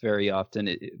Sparps very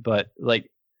often. But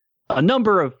like a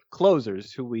number of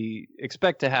closers who we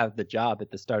expect to have the job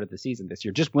at the start of the season this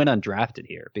year just went undrafted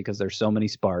here because there's so many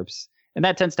Sparps. And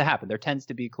that tends to happen. There tends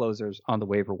to be closers on the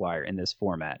waiver wire in this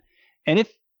format. And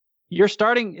if you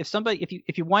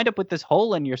wind up with this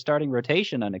hole in your starting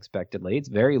rotation unexpectedly, it's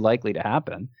very likely to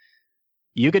happen.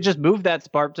 You could just move that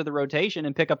Sparp to the rotation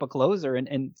and pick up a closer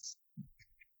and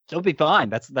it'll be fine.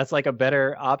 That's like a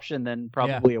better option than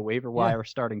probably a waiver wire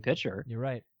starting pitcher. You're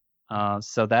right.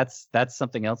 So that's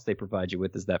something else they provide you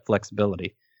with is that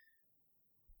flexibility.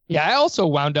 Yeah, I also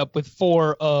wound up with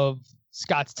 4 of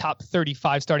Scott's top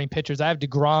 35 starting pitchers. I have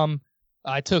DeGrom.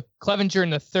 I took Clevenger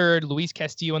in the 3rd, Luis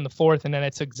Castillo in the 4th, and then I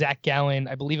took Zach Gallen.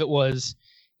 I believe it was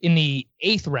in the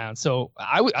 8th round. So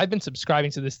I've been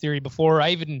subscribing to this theory before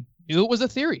I even knew it was a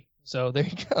theory. So there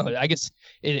you go. I guess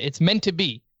it's meant to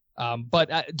be.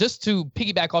 But just to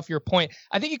piggyback off your point,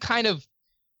 I think you kind of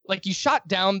like you shot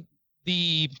down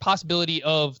the possibility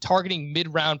of targeting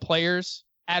mid-round players.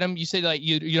 Adam, you said that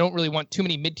you don't really want too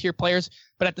many mid-tier players,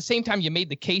 but at the same time, you made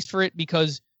the case for it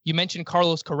because you mentioned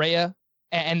Carlos Correa.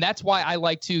 And that's why I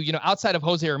like to, outside of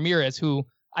Jose Ramirez, who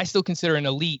I still consider an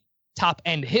elite top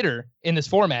end hitter in this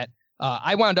format,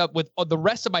 I wound up with the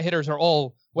rest of my hitters are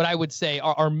all what I would say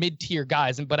are mid-tier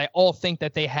guys. But I all think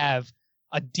that they have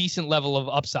a decent level of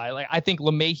upside. Like I think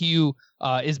LeMahieu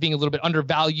is being a little bit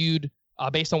undervalued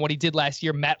based on what he did last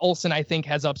year. Matt Olson, I think,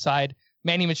 has upside.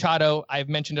 Manny Machado, I've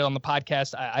mentioned it on the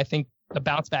podcast. I think the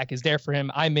bounce back is there for him.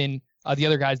 I'm in. The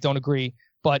other guys don't agree.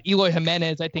 But Eloy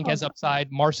Jimenez, I think, has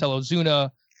upside. Marcelo Zuna,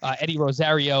 Eddie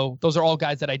Rosario. Those are all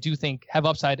guys that I do think have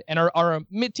upside and are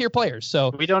mid-tier players.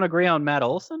 So we don't agree on Matt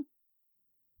Olson?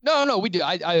 No, we do.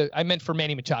 I meant for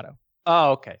Manny Machado.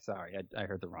 Oh, okay. Sorry. I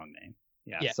heard the wrong name.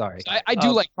 Yeah. Sorry. So I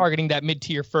do like targeting that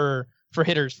mid-tier for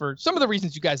hitters for some of the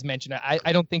reasons you guys mentioned.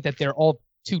 I don't think that they're all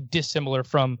too dissimilar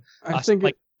from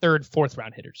like 3rd, 4th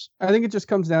round hitters. I think it just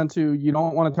comes down to you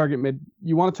don't want to target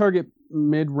you want to target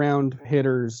mid-round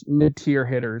hitters, mid-tier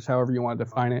hitters, however you want to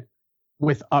define it,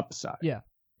 with upside. Yeah.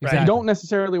 Exactly. You don't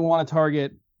necessarily want to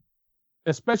target,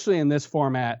 especially in this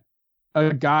format,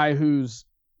 a guy whose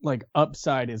like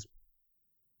upside is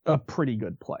a pretty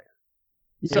good player.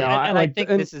 I think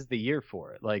this is the year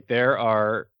for it. Like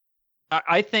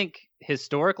I think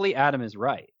historically Adam is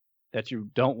right that you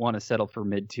don't want to settle for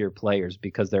mid-tier players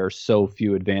because there are so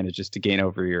few advantages to gain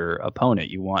over your opponent.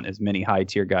 You want as many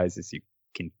high-tier guys as you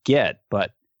can get,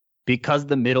 but because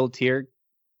the middle tier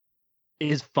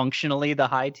is functionally the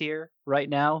high tier right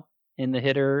now in the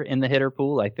hitter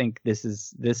pool, I think this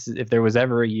is if there was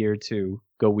ever a year to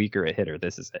go weaker at hitter,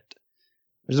 this is it.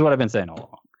 This is what I've been saying all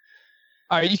along.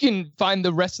 All right, you can find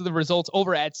the rest of the results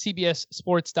over at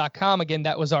cbssports.com. Again,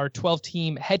 that was our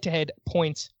 12-team head-to-head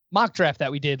points mock draft that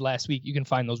we did last week. You can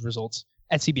find those results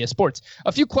at CBS Sports.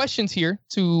 A few questions here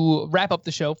to wrap up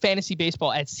the show. Fantasy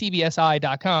baseball at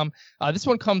cbsi.com. This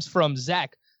one comes from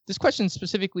Zach. This question is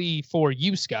specifically for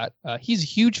you, Scott. He's a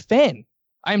huge fan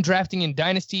I'm drafting in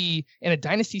a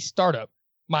dynasty startup,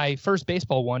 my first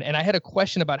baseball one, and I had a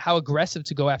question about how aggressive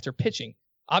to go after pitching.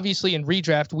 Obviously, in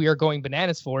redraft, we are going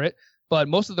bananas for it, but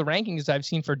most of the rankings I've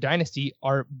seen for dynasty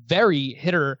are very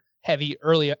hitter heavy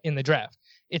early in the draft.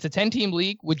 It's a 10-team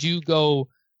league. Would you go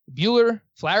Bueller,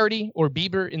 Flaherty, or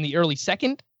Bieber in the early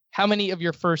second? How many of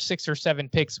your first 6 or 7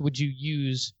 picks would you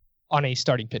use on a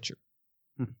starting pitcher?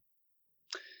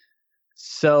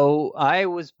 So I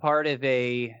was part of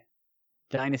a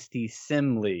dynasty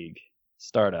sim league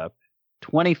startup,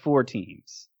 24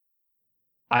 teams.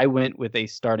 I went with a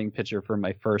starting pitcher for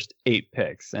my first 8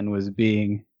 picks and was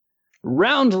being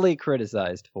roundly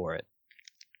criticized for it.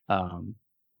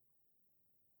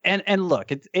 And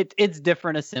look, it's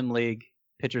different a sim league.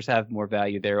 Pitchers have more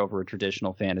value there over a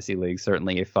traditional fantasy league,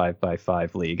 certainly a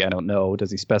 5x5 league. I don't know.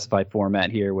 Does he specify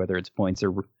format here, whether it's points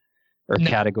or No,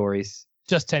 categories?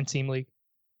 just 10-team league.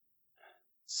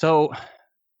 So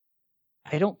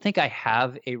I don't think I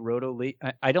have a roto league.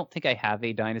 I don't think I have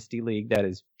a dynasty league that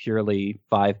is purely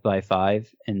 5x5,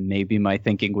 and maybe my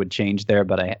thinking would change there.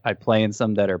 But I play in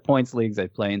some that are points leagues. I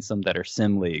play in some that are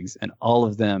sim leagues, and all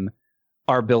of them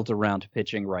are built around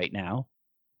pitching right now,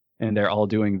 and they're all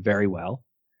doing very well.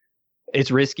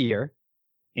 It's riskier,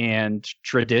 and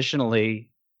traditionally,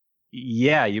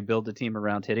 yeah, you build a team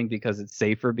around hitting because it's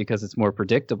safer, because it's more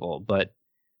predictable. But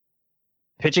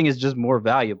pitching is just more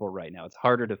valuable right now. It's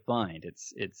harder to find.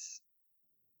 It's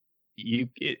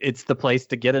the place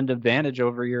to get an advantage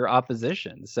over your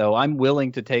opposition. So I'm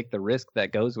willing to take the risk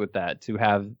that goes with that, to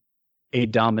have a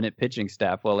dominant pitching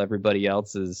staff while everybody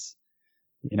else is,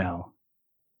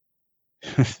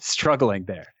 struggling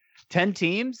there. 10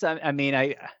 teams.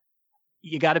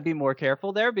 You got to be more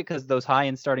careful there, because those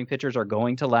high-end starting pitchers are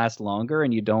going to last longer,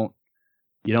 and you don't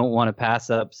want to pass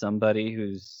up somebody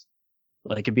who's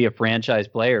could be a franchise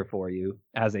player for you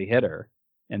as a hitter.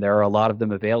 And there are a lot of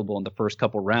them available in the first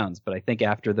couple rounds. But I think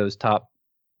after those top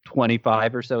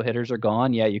 25 or so hitters are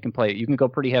gone, yeah, you can go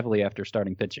pretty heavily after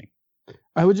starting pitching.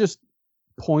 I would just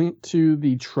point to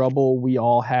the trouble we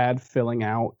all had filling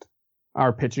out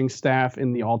our pitching staff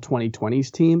in the all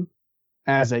 2020s team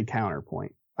as a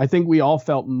counterpoint. I think we all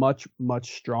felt much,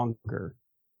 much stronger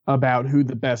about who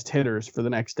the best hitters for the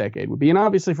next decade would be. And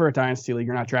obviously for a dynasty league,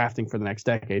 you're not drafting for the next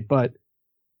decade, but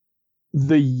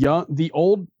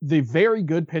the very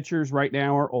good pitchers right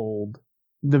now are old.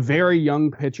 The very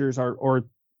young pitchers are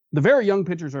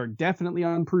definitely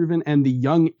unproven, and the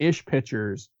young-ish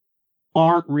pitchers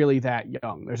aren't really that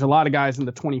young. There's a lot of guys in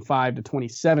the 25 to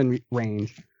 27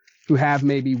 range who have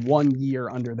maybe 1 year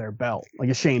under their belt, like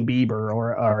a Shane Bieber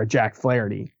or a Jack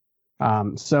Flaherty.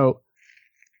 So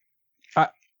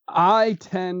I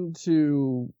tend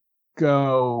to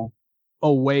go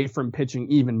away from pitching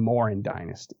even more in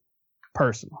Dynasty,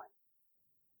 personally.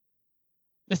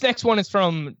 This next one is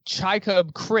from Chai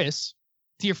Cub Chris.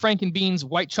 Dear Frankenbeans,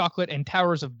 White Chocolate, and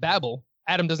Towers of Babel.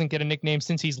 Adam doesn't get a nickname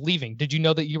since he's leaving. Did you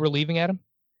know that you were leaving, Adam?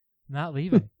 Not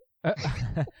leaving.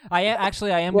 I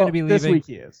am going to be leaving. This week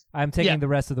he is. I'm taking the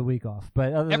rest of the week off.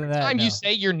 But other Every than that, time no. you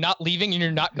say you're not leaving and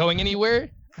you're not going anywhere,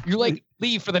 you're like,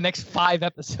 leave for the next 5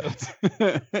 episodes.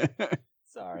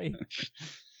 Sorry.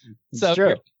 So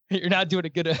true. You're not doing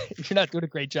a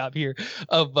great job here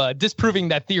of disproving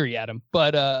that theory, Adam.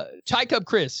 But Chai Cub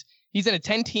Chris, he's in a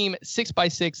 10-team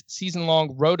 6x6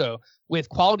 season-long roto with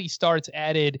quality starts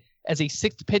added as a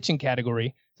 6th pitching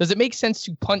category. Does it make sense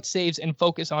to punt saves and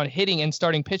focus on hitting and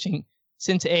starting pitching,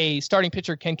 since a starting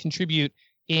pitcher can contribute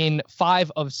in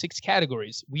 5 of 6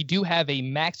 categories? We do have a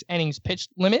max innings pitched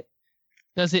limit.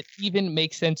 Does it even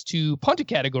make sense to punt a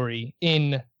category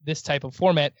in this type of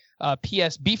format?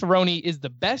 P.S. Beefaroni is the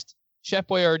best Chef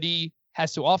Boyardee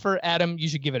has to offer. Adam, you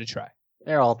should give it a try.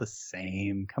 They're all the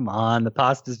same. Come on. The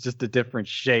pasta's just a different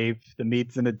shape. The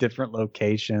meat's in a different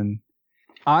location.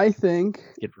 I think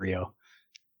Get real.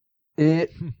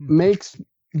 it makes,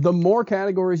 the more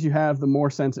categories you have, the more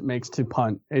sense it makes to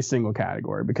punt a single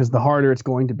category, because the harder it's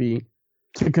going to be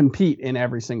to compete in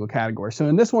every single category. So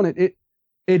in this one,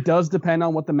 it does depend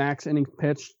on what the max innings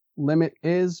pitch limit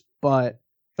is, but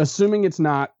assuming it's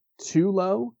not too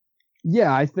low,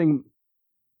 yeah, I think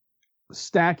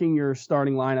stacking your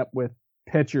starting lineup with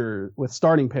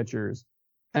starting pitchers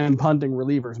and punting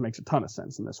relievers makes a ton of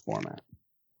sense in this format.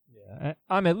 Yeah,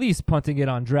 I'm at least punting it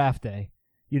on draft day.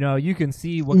 You can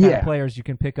see what kind of players you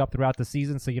can pick up throughout the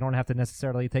season, so you don't have to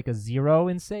necessarily take a 0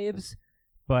 in saves,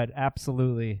 but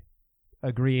absolutely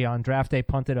agree on draft day,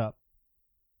 punt it up.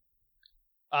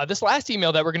 This last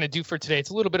email that we're going to do for today, it's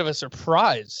a little bit of a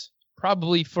surprise,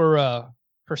 probably for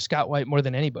Scott White more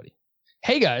than anybody.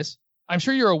 Hey guys, I'm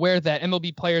sure you're aware that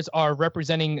MLB players are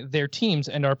representing their teams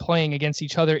and are playing against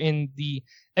each other in the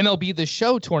MLB The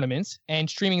Show tournaments and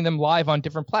streaming them live on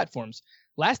different platforms.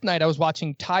 Last night, I was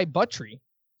watching Ty Buttrey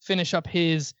finish up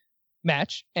his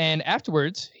match, and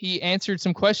afterwards, he answered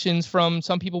some questions from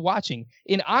some people watching.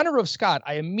 In honor of Scott,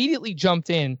 I immediately jumped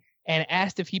in and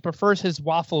asked if he prefers his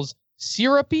waffles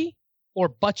syrupy or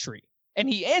buttery, and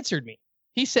he answered me.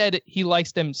 He said he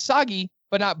likes them soggy,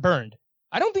 but not burned.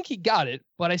 I don't think he got it,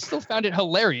 but I still found it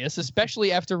hilarious,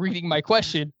 especially after reading my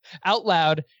question out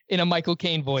loud in a Michael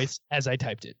Caine voice as I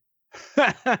typed it.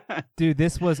 Dude,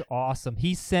 this was awesome.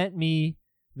 He sent me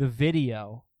the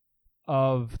video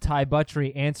of Ty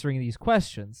Buttrey answering these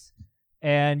questions,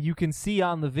 and you can see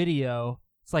on the video,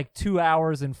 it's like 2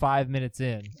 hours and 5 minutes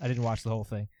in. I didn't watch the whole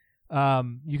thing.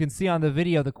 You can see on the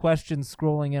video the questions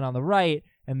scrolling in on the right,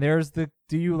 and there's the,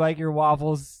 do you like your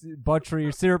waffles buttery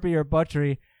or syrupy or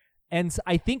buttery? And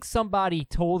I think somebody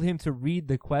told him to read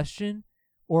the question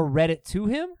or read it to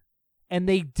him, and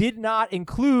they did not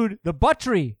include the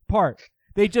buttery part.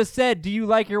 They just said, do you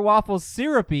like your waffles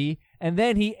syrupy? And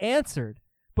then he answered.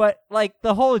 But, like,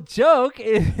 the whole joke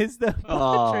is the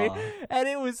buttery. And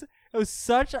it was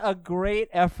such a great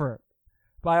effort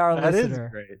by our listener. That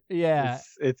is great. Yeah.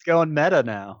 It's going meta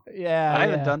now. Yeah. I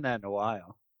haven't done that in a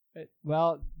while.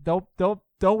 Well, don't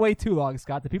wait too long,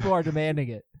 Scott. The people are demanding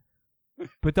it.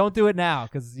 But don't do it now,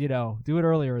 because, do it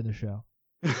earlier in the show.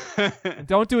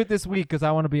 Don't do it this week, because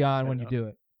I want to be on when you do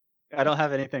it. I don't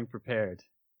have anything prepared.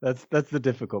 That's the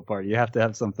difficult part. You have to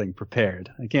have something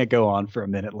prepared. I can't go on for a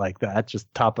minute like that,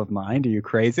 just top of mind. Are you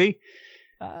crazy?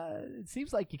 It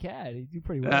seems like you can. You do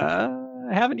pretty well.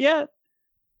 I haven't yet.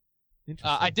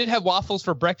 I did have waffles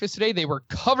for breakfast today. They were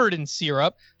covered in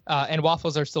syrup, and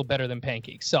waffles are still better than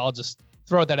pancakes. So I'll just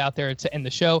throw that out there to end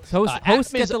the show.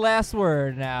 Host gets the last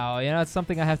word now. It's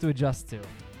something I have to adjust to.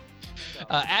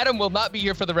 Adam will not be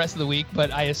here for the rest of the week,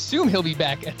 but I assume he'll be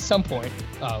back at some point.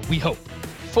 We hope.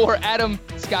 For Adam,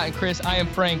 Scott, and Chris, I am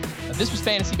Frank. This was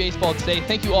Fantasy Baseball today.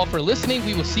 Thank you all for listening.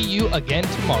 We will see you again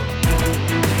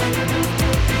tomorrow.